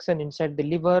infection inside the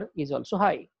liver is also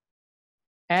high.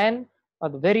 And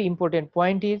the very important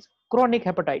point is chronic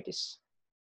hepatitis.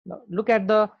 Now look at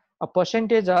the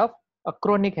percentage of a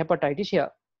chronic hepatitis here.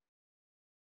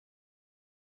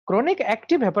 Chronic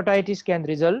active hepatitis can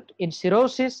result in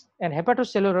cirrhosis and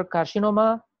hepatocellular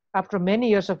carcinoma after many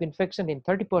years of infection in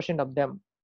 30% of them.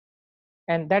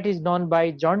 And that is known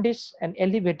by jaundice and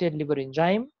elevated liver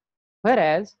enzyme,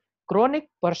 whereas chronic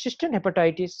persistent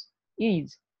hepatitis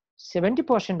is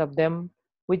 70% of them,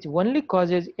 which only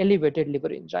causes elevated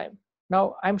liver enzyme.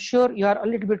 Now, I'm sure you are a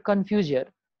little bit confused here.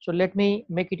 So let me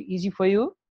make it easy for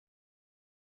you.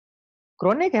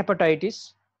 Chronic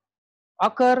hepatitis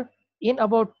occur in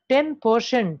about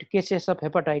 10% cases of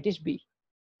hepatitis B.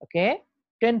 Okay,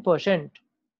 10%.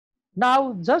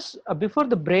 Now, just before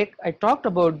the break, I talked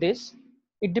about this.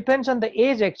 It depends on the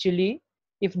age actually.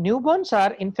 If newborns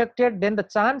are infected, then the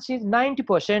chance is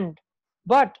 90%.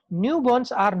 But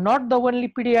newborns are not the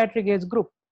only pediatric age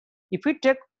group. If we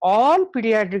take all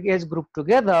pediatric age group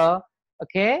together,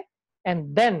 okay,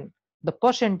 and then the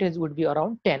percentage would be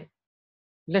around 10.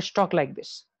 Let's talk like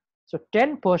this. So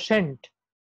 10%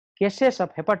 cases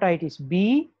of hepatitis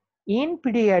B in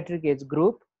pediatric age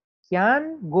group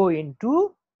can go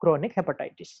into chronic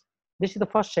hepatitis. This is the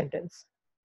first sentence.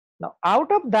 Now,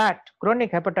 out of that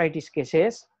chronic hepatitis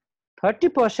cases,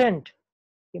 30%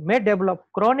 may develop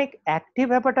chronic active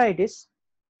hepatitis,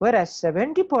 whereas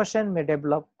 70% may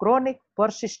develop chronic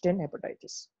persistent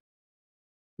hepatitis.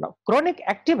 Now, chronic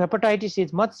active hepatitis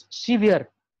is much severe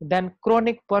than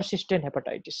chronic persistent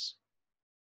hepatitis.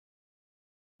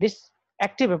 This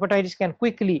active hepatitis can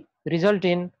quickly result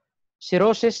in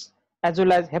cirrhosis as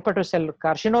well as hepatocellular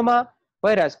carcinoma,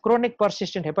 whereas chronic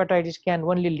persistent hepatitis can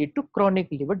only lead to chronic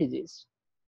liver disease.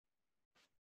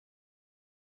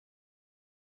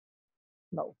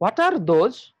 Now, what are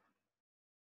those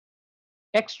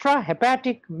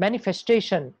extrahepatic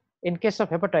manifestation in case of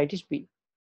hepatitis B.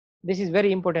 This is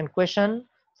very important question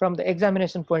from the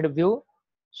examination point of view.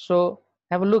 So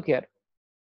have a look here.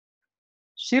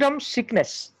 Serum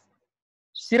sickness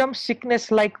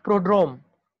like prodrome,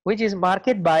 which is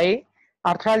marked by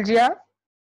arthralgia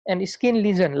and skin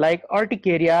lesion like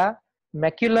urticaria,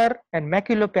 macular and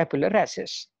maculopapular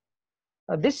rashes.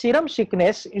 This serum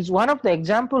sickness is one of the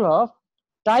example of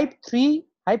type 3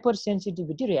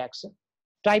 hypersensitivity reaction.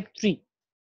 Type 3.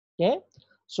 Okay.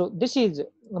 So this is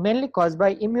mainly caused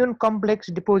by immune complex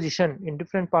deposition in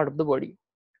different part of the body.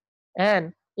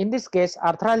 And in this case,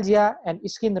 arthralgia and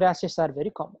skin rashes are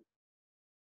very common.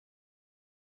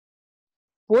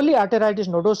 Polyarteritis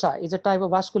nodosa is a type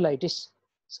of vasculitis.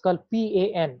 It's called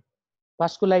PAN,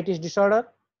 vasculitis disorder.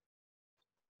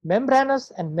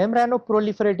 Membranous and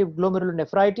membranoproliferative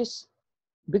glomerulonephritis.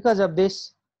 Because of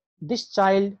this, this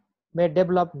child may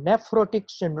develop nephrotic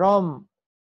syndrome.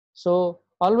 So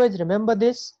always remember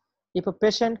this. If a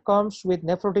patient comes with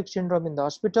nephrotic syndrome in the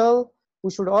hospital,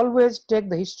 we should always take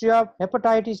the history of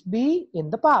hepatitis B in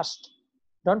the past.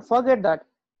 Don't forget that.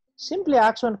 Simply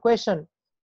ask one question,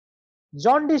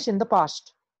 jaundice in the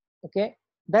past. Okay,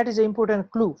 that is an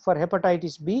important clue for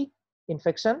hepatitis B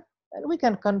infection, and we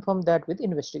can confirm that with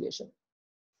investigation.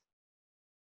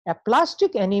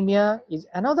 Aplastic anemia is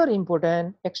another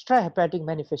important extrahepatic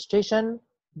manifestation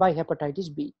by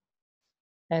hepatitis B.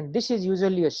 And this is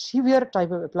usually a severe type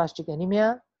of aplastic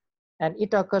anemia, and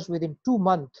it occurs within 2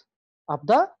 months of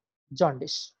the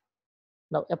jaundice.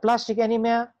 Now, aplastic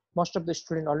anemia, most of the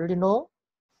students already know.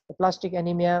 Aplastic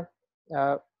anemia,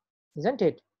 isn't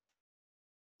it,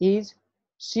 is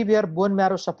severe bone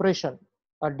marrow suppression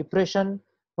or depression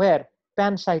where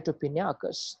pancytopenia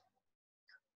occurs.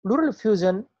 Pleural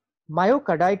effusion,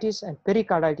 myocarditis and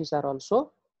pericarditis are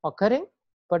also occurring,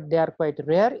 but they are quite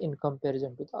rare in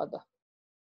comparison to the other.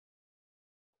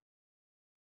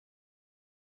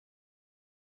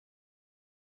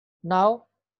 Now,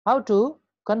 how to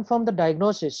confirm the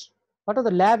diagnosis? What are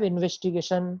the lab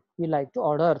investigation we like to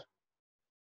order?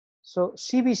 So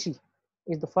CBC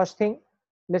is the first thing.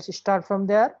 Let's start from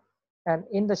there. And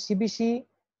in the CBC,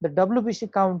 the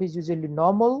WBC count is usually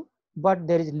normal, but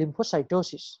there is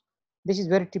lymphocytosis. This is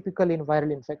very typical in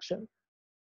viral infection.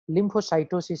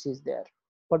 Lymphocytosis is there,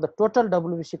 but the total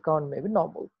WBC count may be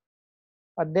normal,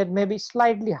 but there may be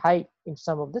slightly high in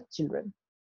some of the children.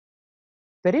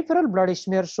 Peripheral blood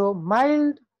smear show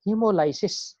mild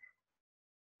hemolysis.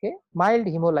 Okay, mild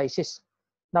hemolysis.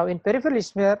 Now in peripheral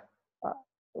smear, uh,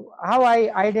 how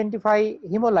I identify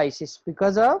hemolysis?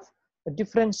 Because of the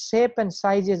different shape and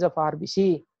sizes of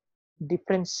RBC,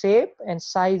 different shape and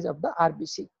size of the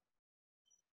RBC.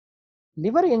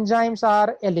 Liver enzymes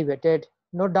are elevated,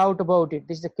 no doubt about it.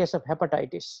 This is the case of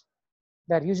hepatitis.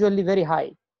 They are usually very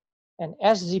high, and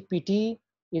SGPT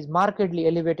is markedly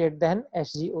elevated than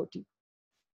SGOT.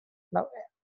 Now,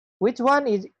 which one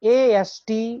is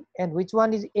AST and which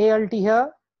one is ALT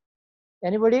here?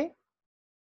 Anybody?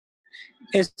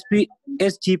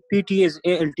 SGPT is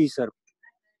ALT, sir.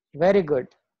 Very good.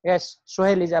 Yes,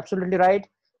 Sohail is absolutely right.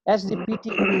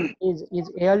 SGPT is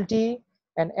ALT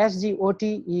and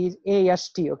SGOT is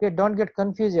AST. Okay, don't get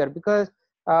confused here because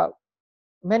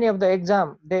many of the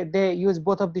exam they use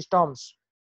both of these terms,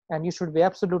 and you should be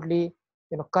absolutely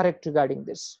correct regarding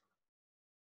this.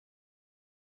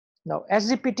 Now,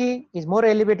 SGPT is more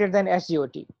elevated than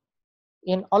SGOT.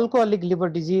 In alcoholic liver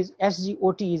disease,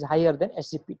 SGOT is higher than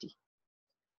SGPT.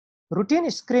 Routine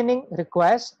screening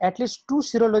requires at least 2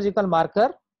 serological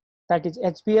marker, that is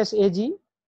HBsAg,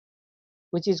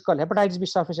 which is called hepatitis B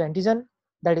surface antigen,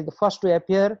 that is the first to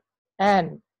appear.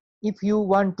 And if you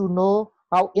want to know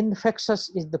how infectious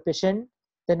is the patient,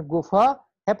 then go for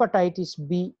hepatitis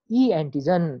B E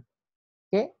antigen.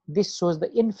 Okay, this shows the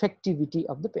infectivity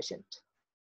of the patient.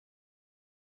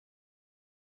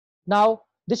 Now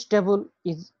this table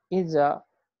is a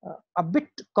bit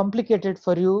complicated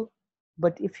for you,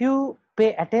 but if you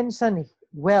pay attention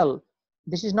well,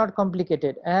 this is not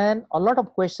complicated, and a lot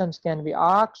of questions can be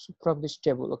asked from this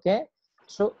table. Okay,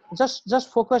 so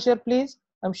just focus here, please.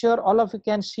 I'm sure all of you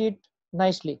can see it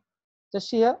nicely. Just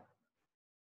see here.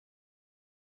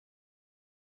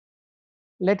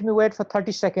 Let me wait for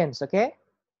 30 seconds. Okay,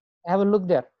 have a look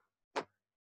there.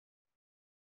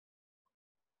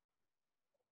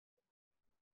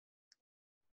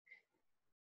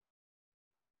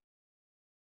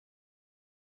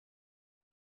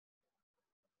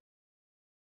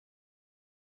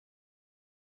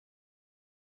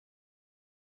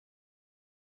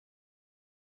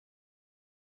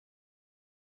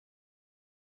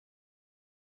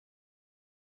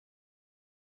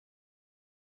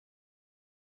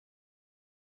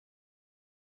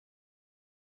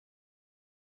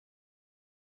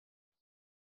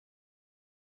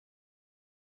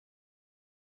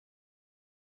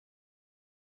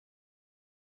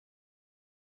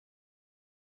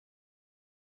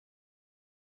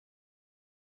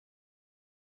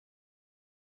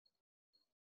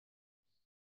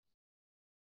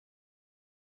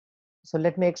 So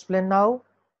let me explain now.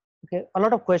 Okay, a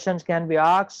lot of questions can be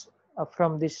asked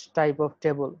from this type of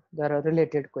table. There are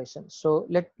related questions. So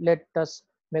let us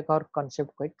make our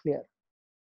concept quite clear.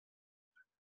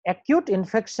 Acute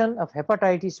infection of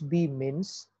hepatitis B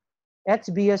means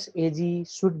HBsAg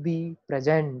should be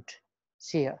present.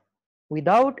 See here,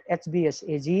 without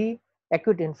HBsAg,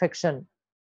 acute infection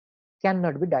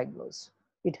cannot be diagnosed.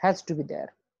 It has to be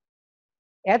there.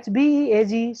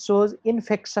 HBeAg shows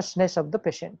infectiousness of the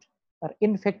patient or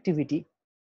infectivity.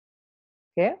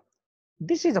 Okay,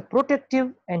 this is a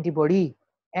protective antibody,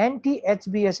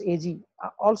 anti-HBsAg,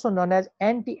 also known as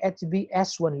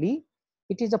anti-HBs only.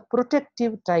 It is a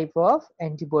protective type of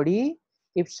antibody.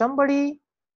 If somebody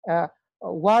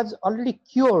was already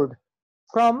cured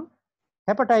from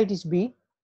hepatitis B,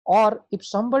 or if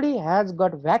somebody has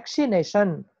got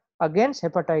vaccination against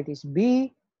hepatitis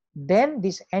B, then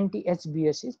this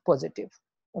anti-HBs is positive.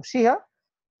 Now see here,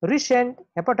 recent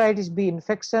hepatitis B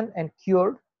infection and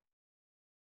cured,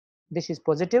 this is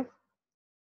positive,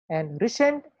 and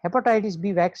recent hepatitis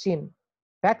B virus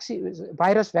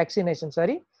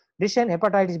vaccination, recent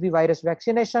hepatitis B virus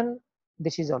vaccination,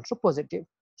 this is also positive.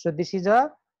 So this is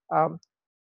a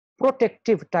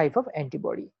protective type of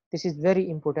antibody. This is very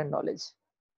important knowledge.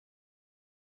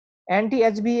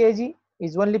 Anti-HBAg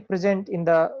is only present in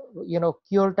the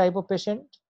cure type of patient.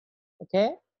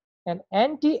 Okay, and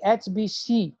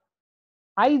anti-HBc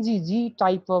IgG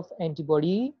type of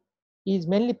antibody is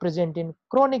mainly present in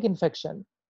chronic infection.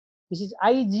 This is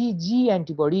IgG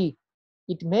antibody.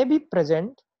 It may be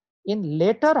present in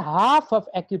later half of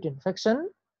acute infection,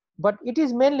 but it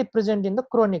is mainly present in the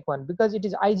chronic one because it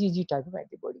is IgG type of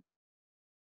antibody.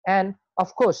 And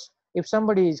of course, if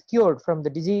somebody is cured from the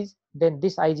disease, then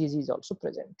this IgG is also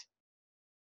present.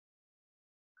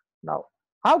 Now,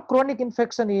 how chronic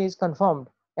infection is confirmed?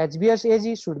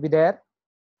 HBsAg should be there.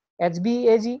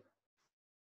 HBeAg,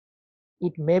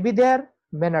 it may be there,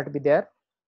 may not be there.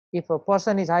 If a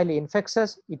person is highly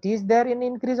infectious, it is there in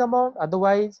increased amount.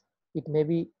 Otherwise, it may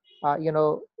be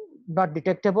not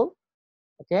detectable.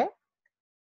 Okay,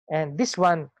 and this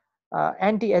one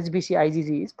anti-HBc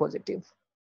IgG is positive.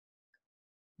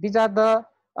 These are the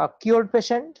cured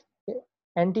patient. Okay.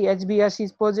 Anti-HBs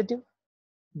is positive.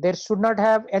 There should not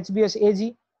have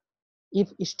HBsAg. If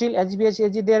still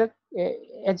HBsAg there,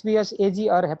 HBsAg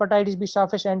or hepatitis B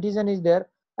surface antigen is there,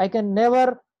 I can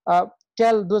never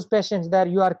tell those patients that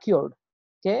you are cured.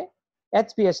 Okay,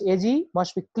 HBsAg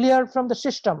must be cleared from the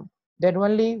system. Then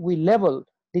only we label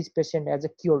this patient as a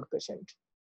cured patient.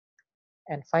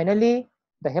 And finally,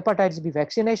 the hepatitis B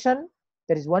vaccination.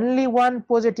 There is only one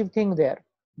positive thing there,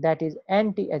 that is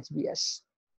anti-HBs.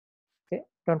 Okay,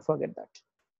 don't forget that.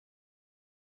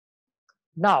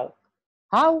 Now,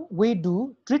 how we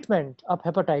do treatment of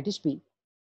hepatitis B?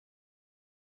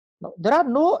 Now, there are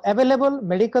no available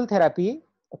medical therapy,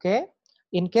 okay,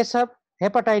 in case of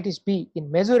hepatitis B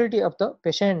in majority of the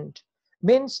patient.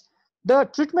 Means the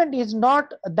treatment is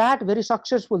not that very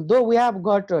successful, though we have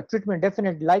got treatment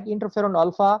definitely like interferon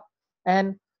alpha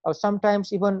and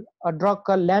sometimes even a drug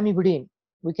called lamivudine.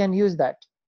 We can use that,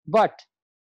 but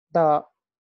the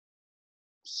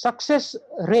success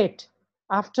rate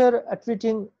after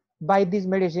treating by this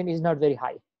medicine is not very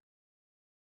high.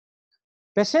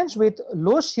 Patients with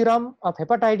low serum of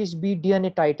hepatitis B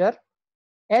DNA titer,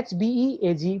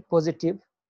 HBeAg positive,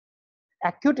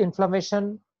 acute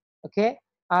inflammation, okay,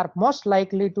 are most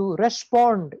likely to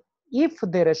respond if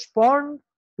they respond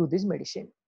to this medicine.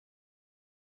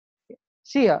 Okay.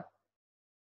 See here,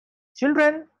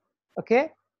 children,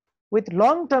 okay, with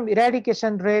long-term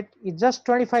eradication rate is just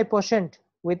 25%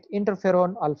 with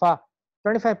interferon alpha.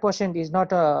 25% is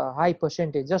not a high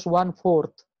percentage, just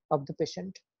 1/4 of the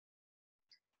patient.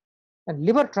 And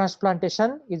liver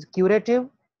transplantation is curative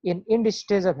in this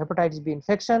stage of hepatitis B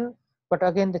infection, but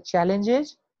again the challenge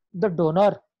is the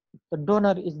donor. The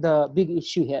donor is the big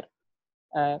issue here.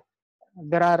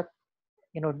 There are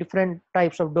different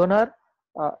types of donor,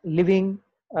 living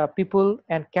people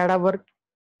and cadaver.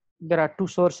 There are two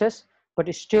sources,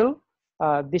 but still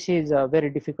this is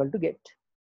very difficult to get.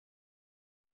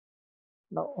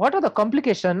 Now, what are the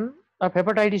complications of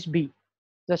hepatitis B?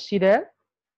 Just see there.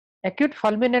 Acute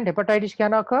fulminant hepatitis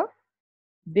can occur.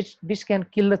 This can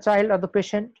kill the child or the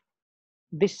patient.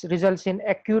 This results in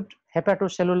acute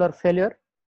hepatocellular failure.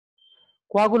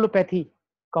 Coagulopathy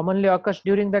commonly occurs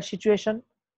during that situation.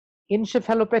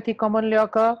 Encephalopathy commonly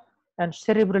occur, and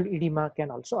cerebral edema can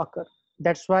also occur.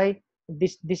 That's why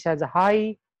this has a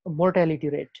high mortality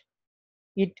rate.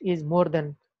 It is more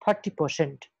than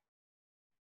 30%.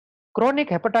 Chronic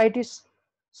hepatitis,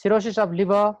 cirrhosis of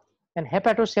liver, and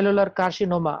hepatocellular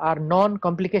carcinoma are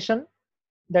non-complication.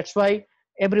 That's why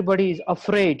everybody is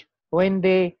afraid when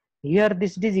they hear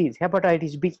this disease,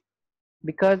 hepatitis B,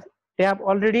 because they have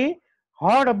already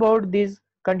heard about this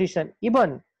condition.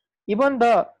 Even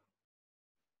the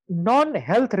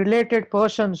non-health related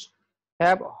persons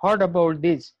have heard about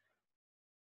this,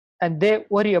 and they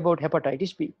worry about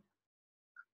hepatitis B.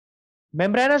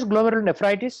 Membranous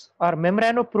glomerulonephritis or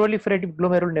membranoproliferative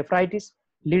glomerulonephritis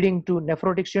leading to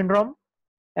nephrotic syndrome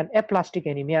and aplastic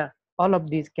anemia. All of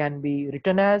these can be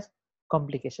written as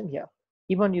complication here.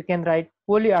 Even you can write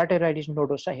polyarteritis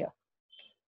nodosa here.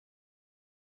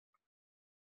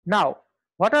 Now,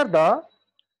 what are the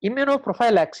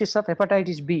immunoprophylaxis of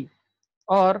hepatitis B,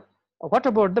 or what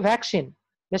about the vaccine?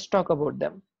 Let's talk about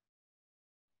them.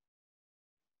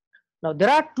 Now, there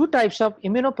are two types of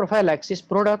immunoprophylaxis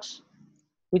products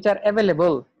which are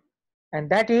available, and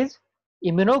that is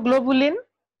immunoglobulin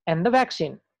and the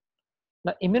vaccine.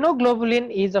 Now,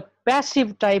 immunoglobulin is a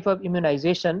passive type of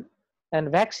immunization and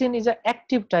vaccine is an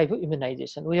active type of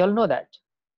immunization. We all know that.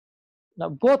 Now,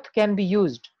 both can be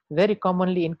used very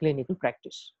commonly in clinical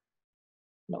practice.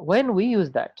 Now, when we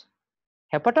use that,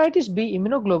 hepatitis B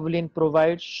immunoglobulin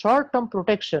provides short-term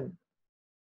protection.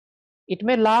 It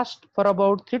may last for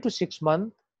about 3 to 6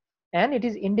 months, and it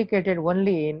is indicated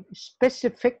only in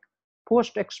specific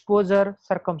post-exposure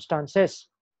circumstances.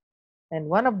 And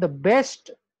one of the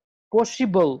best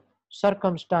possible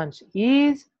circumstance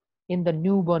is in the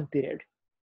newborn period.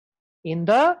 In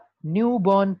the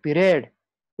newborn period,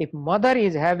 if mother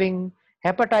is having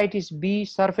hepatitis B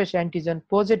surface antigen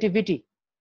positivity,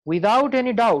 without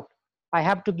any doubt, I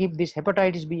have to give this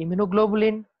hepatitis B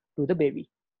immunoglobulin to the baby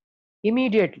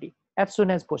immediately, as soon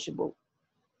as possible.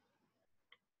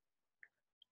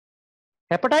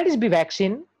 Hepatitis B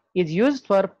vaccine is used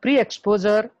for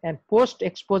pre-exposure and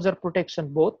post-exposure protection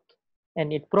both,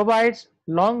 and it provides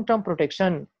long-term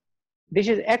protection. This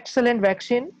is excellent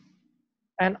vaccine,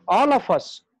 and all of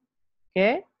us,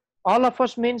 okay, all of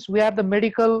us means we are the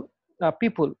medical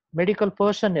people, medical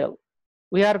personnel.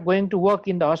 We are going to work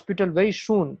in the hospital very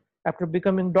soon after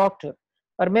becoming doctor,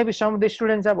 or maybe some of the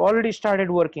students have already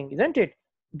started working, isn't it?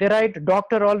 They write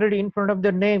doctor already in front of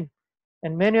their name,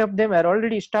 and many of them are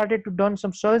already started to done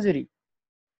some surgery,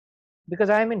 because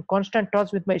I am in constant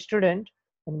touch with my student,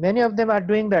 and many of them are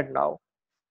doing that now.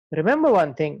 Remember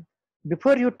one thing,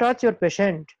 before you touch your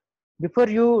patient, before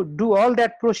you do all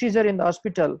that procedure in the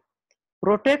hospital,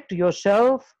 protect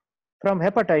yourself from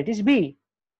hepatitis B,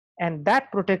 and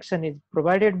that protection is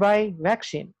provided by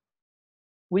vaccine.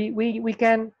 We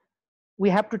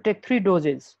have to take 3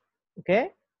 doses,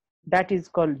 okay? That is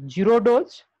called 0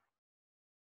 dose.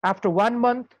 After 1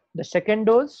 month, the second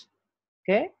dose,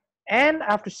 okay? And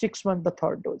after 6 months, the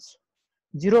third dose.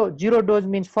 Zero dose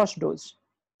means first dose.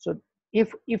 So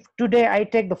if today I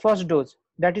take the first dose,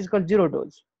 that is called 0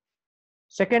 dose.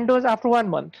 Second dose after 1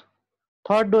 month,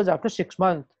 third dose after 6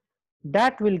 months.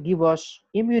 That will give us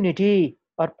immunity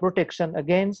or protection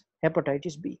against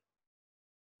hepatitis B.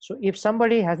 So if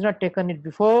somebody has not taken it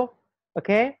before,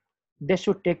 okay, they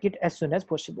should take it as soon as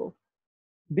possible,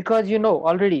 because you know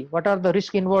already what are the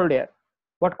risks involved here,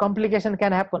 what complication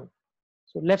can happen.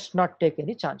 So let's not take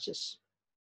any chances.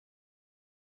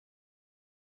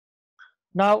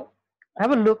 Now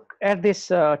have a look at this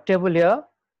table here.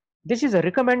 This is a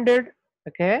recommended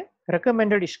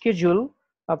schedule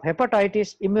of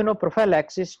hepatitis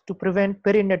immunoprophylaxis to prevent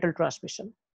perinatal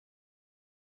transmission.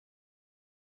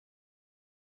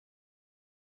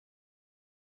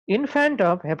 Infant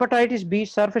of hepatitis B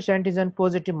surface antigen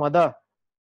positive mother.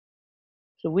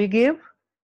 So we give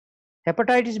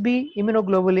hepatitis B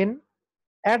immunoglobulin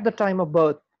at the time of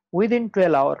birth within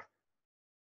 12 hours.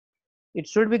 It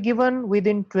should be given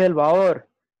within 12 hours.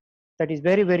 That is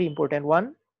very, very important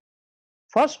one.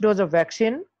 First dose of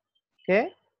vaccine,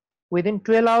 okay, within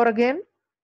 12 hours again,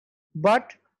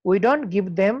 but we don't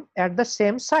give them at the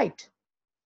same site.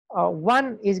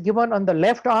 One is given on the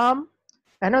left arm,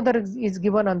 another is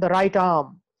given on the right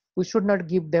arm. We should not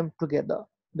give them together,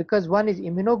 because one is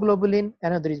immunoglobulin,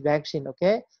 another is vaccine,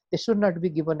 okay? They should not be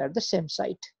given at the same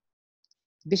site.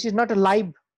 This is not a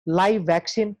live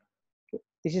vaccine.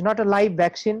 This is not a live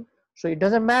vaccine, so it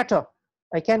doesn't matter.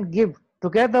 I can give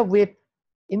together with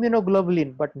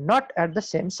immunoglobulin, but not at the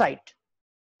same site.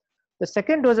 The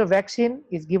second dose of vaccine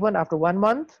is given after 1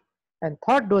 month, and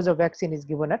third dose of vaccine is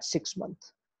given at 6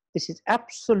 months. This is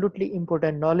absolutely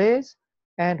important knowledge,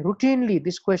 and routinely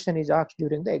this question is asked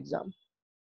during the exam.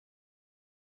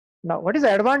 Now, what is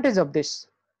the advantage of this?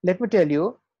 Let me tell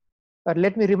you, or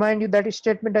let me remind you that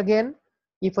statement again.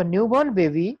 If a newborn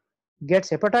baby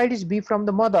gets hepatitis B from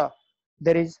the mother,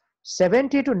 there is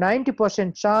 70 to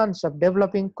 90% chance of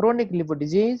developing chronic liver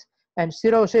disease and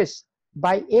cirrhosis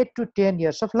by 8 to 10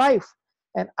 years of life.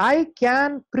 And I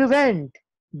can prevent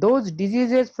those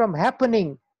diseases from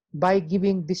happening by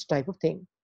giving this type of thing.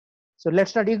 So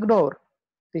let's not ignore.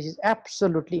 This is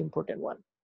absolutely important one.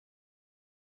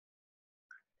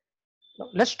 Now,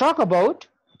 let's talk about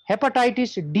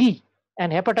hepatitis D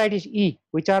and hepatitis E,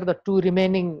 which are the two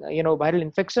remaining viral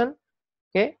infection.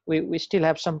 Okay, we still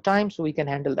have some time, so we can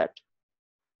handle that.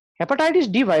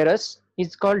 Hepatitis D virus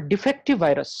is called defective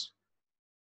virus.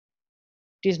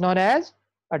 It is known as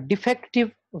a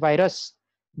defective virus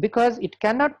because it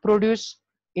cannot produce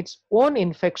its own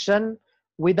infection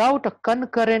without a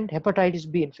concurrent hepatitis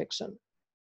B infection.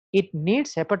 It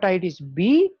needs hepatitis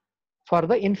B for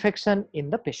the infection in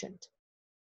the patient.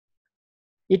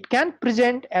 It can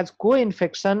present as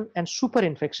co-infection and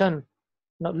super-infection.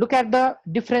 Now look at the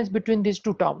difference between these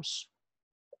two terms,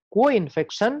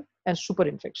 co-infection and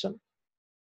super-infection.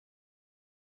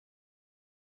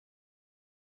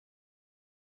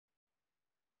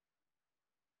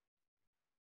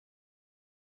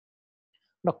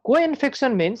 Now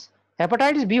co-infection means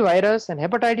hepatitis B virus and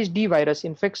hepatitis D virus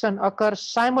infection occur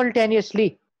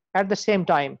simultaneously at the same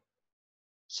time.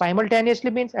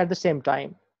 Simultaneously means at the same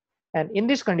time. And in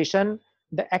this condition,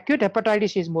 the acute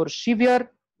hepatitis is more severe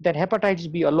than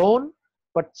hepatitis B alone,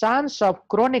 but chance of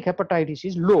chronic hepatitis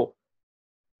is low.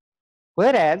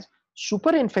 Whereas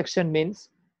superinfection means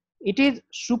it is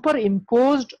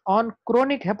superimposed on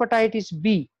chronic hepatitis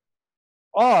B,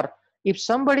 or if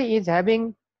somebody is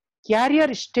having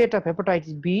carrier state of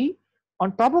hepatitis B,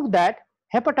 on top of that,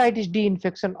 hepatitis D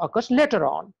infection occurs later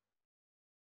on.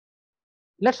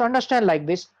 Let's understand like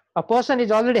this. A person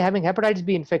is already having hepatitis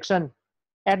B infection.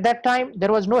 At that time,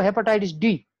 there was no hepatitis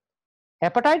D.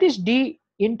 Hepatitis D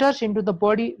enters into the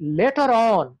body later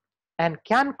on and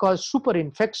can cause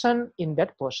superinfection in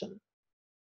that person.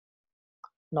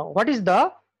 Now, what is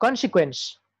the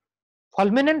consequence?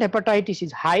 Fulminant hepatitis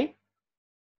is high.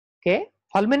 Okay,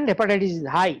 fulminant hepatitis is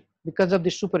high because of the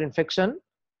superinfection,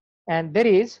 and there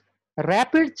is a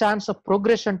rapid chance of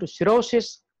progression to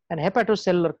cirrhosis and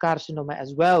hepatocellular carcinoma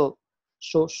as well.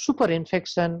 So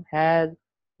superinfection has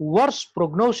worse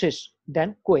prognosis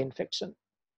than co-infection.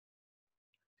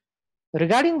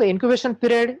 Regarding the incubation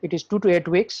period, it is 2 to 8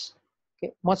 weeks,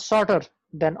 okay, much shorter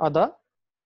than other.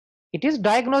 It is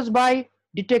diagnosed by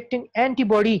detecting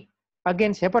antibody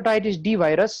against hepatitis D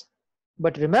virus,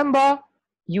 but remember,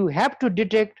 you have to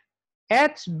detect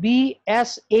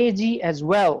HBsAg as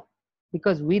well,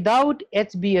 because without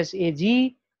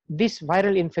HBsAg, this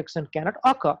viral infection cannot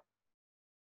occur.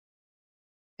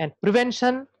 And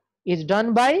prevention is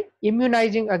done by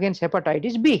immunizing against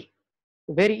hepatitis B.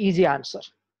 Very easy answer.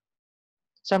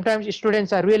 Sometimes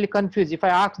students are really confused if I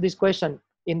ask this question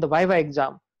in the Viva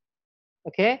exam.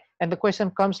 Okay, and the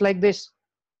question comes like this: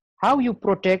 how you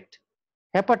protect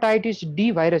hepatitis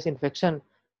D virus infection?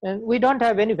 And we don't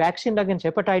have any vaccine against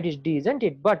hepatitis D, isn't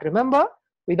it? But remember,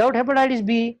 without hepatitis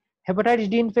B, hepatitis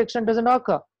D infection doesn't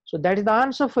occur. So that is the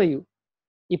answer for you.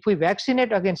 If we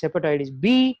vaccinate against hepatitis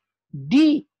B,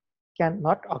 D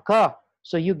cannot occur.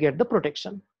 So you get the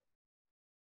protection.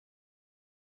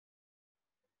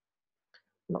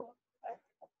 Now,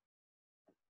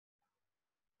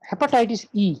 hepatitis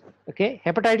E, okay,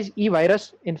 hepatitis E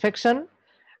virus infection.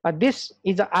 This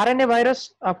is a RNA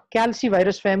virus of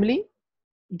calcivirus family.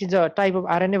 It is a type of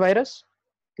RNA virus,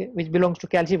 okay, which belongs to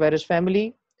calcivirus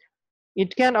family.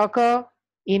 It can occur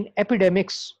in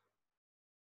epidemics.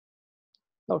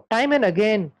 Now, time and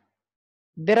again,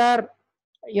 there are,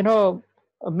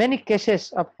 many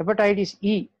cases of hepatitis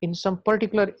E in some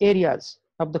particular areas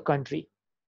of the country.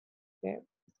 Okay.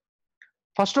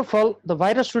 First of all, the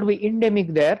virus should be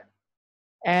endemic there,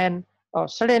 and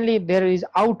suddenly there is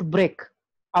outbreak.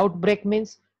 Outbreak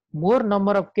means more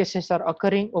number of cases are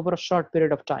occurring over a short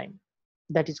period of time.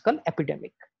 That is called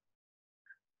epidemic.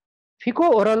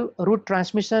 Fecal-oral route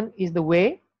transmission is the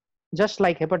way, just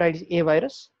like hepatitis A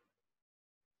virus.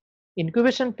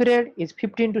 Incubation period is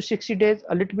 15 to 60 days,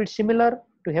 a little bit similar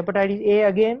to hepatitis A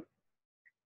again.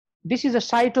 This is a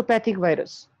cytopathic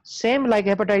virus, same like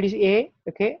hepatitis A,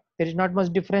 okay? There is not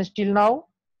much difference till now.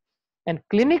 And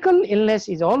clinical illness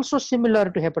is also similar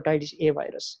to hepatitis A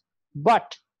virus,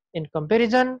 but in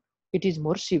comparison, it is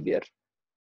more severe.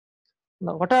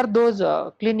 Now, what are those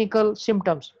clinical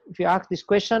symptoms? If you ask this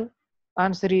question,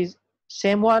 answer is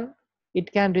same one.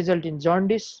 It can result in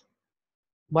jaundice,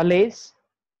 malaise,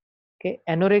 okay,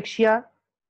 anorexia,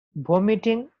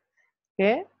 vomiting,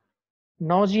 okay,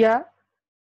 nausea,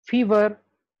 fever,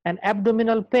 and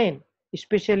abdominal pain,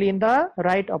 especially in the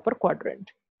right upper quadrant.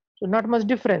 So not much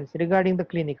difference regarding the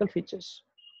clinical features.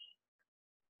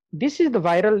 This is the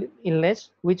viral illness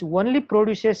which only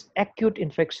produces acute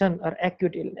infection or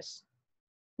acute illness.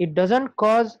 It doesn't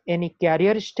cause any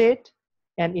carrier state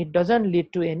and it doesn't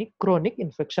lead to any chronic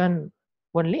infection,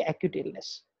 only acute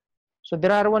illness. So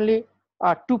there are only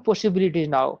two possibilities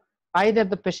now. Either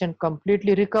the patient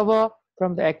completely recover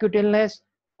from the acute illness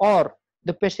or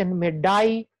the patient may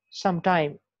die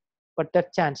sometime, but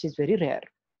that chance is very rare.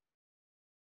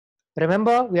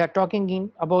 Remember, we are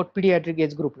talking about pediatric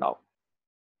age group now.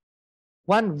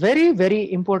 One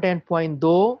very important point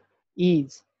though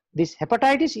is this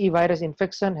hepatitis E virus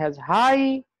infection has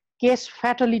high case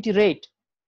fatality rate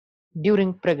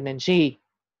during pregnancy.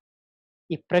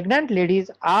 If pregnant ladies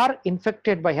are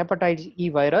infected by hepatitis E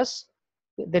virus,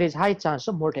 there is high chance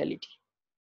of mortality.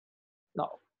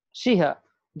 Now, see here,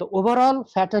 the overall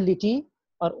fatality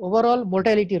or overall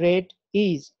mortality rate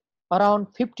is around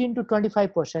 15 to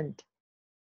 25%.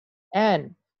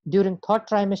 And during third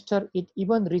trimester, it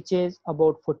even reaches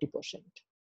about 40%.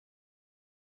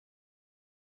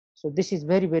 So this is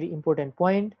very important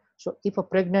point. So if a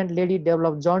pregnant lady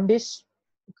develops jaundice,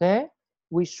 okay,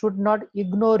 we should not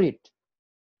ignore it.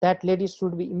 That lady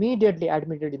should be immediately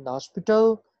admitted in the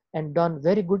hospital and done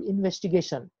very good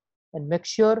investigation and make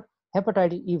sure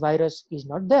hepatitis E virus is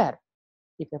not there.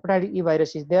 If hepatitis E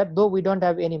virus is there, though we don't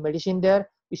have any medicine there,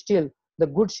 still the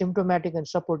good symptomatic and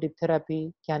supportive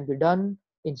therapy can be done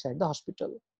inside the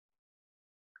hospital.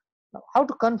 Now, how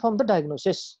to confirm the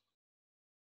diagnosis?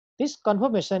 This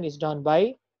confirmation is done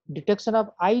by detection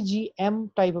of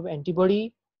IgM type of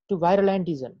antibody to viral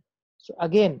antigen. So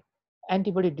again,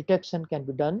 antibody detection can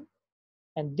be done,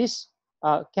 and this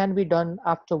can be done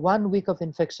after 1 week of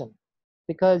infection,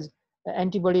 because the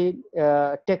antibody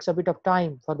takes a bit of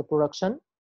time for the production.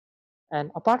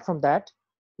 And apart from that,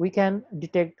 we can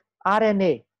detect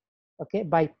RNA, okay,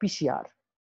 by PCR.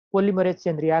 Polymerase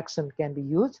chain reaction can be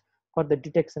used for the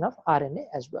detection of RNA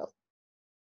as well.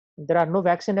 There are no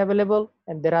vaccine available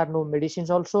and there are no medicines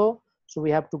also, so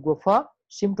we have to go for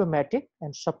symptomatic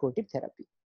and supportive therapy.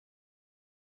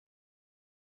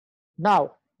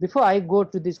 Now, before I go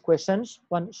to these questions,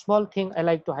 one small thing I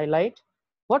like to highlight.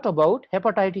 What about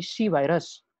hepatitis C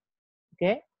virus?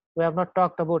 Okay, we have not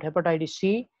talked about hepatitis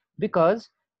C because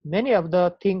many of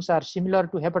the things are similar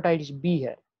to hepatitis B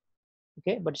here.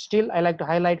 Okay, but still I like to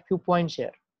highlight few points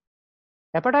here.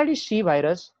 Hepatitis C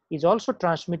virus is also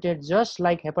transmitted just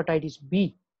like hepatitis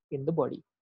B in the body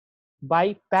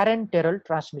by parenteral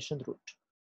transmission route.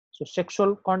 So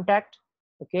sexual contact,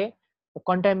 okay, the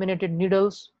contaminated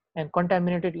needles and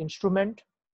contaminated instrument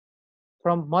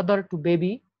from mother to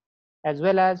baby, as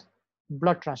well as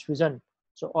blood transfusion.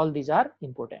 So all these are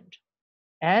important.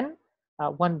 And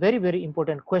one very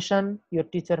important question your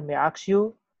teacher may ask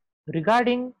you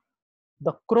regarding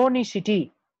the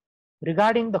chronicity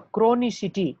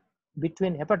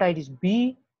between hepatitis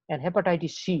B and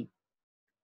hepatitis C.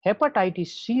 Hepatitis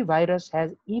C virus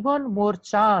has even more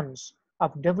chance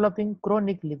of developing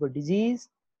chronic liver disease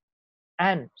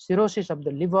and cirrhosis of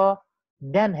the liver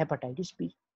than hepatitis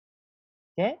B.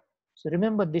 Okay, so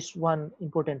remember this one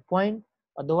important point.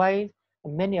 Otherwise,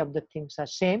 many of the things are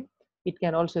same. It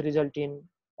can also result in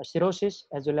cirrhosis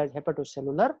as well as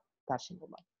hepatocellular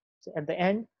carcinoma. So at the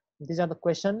end, these are the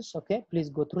questions. Okay, please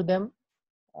go through them.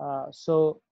 So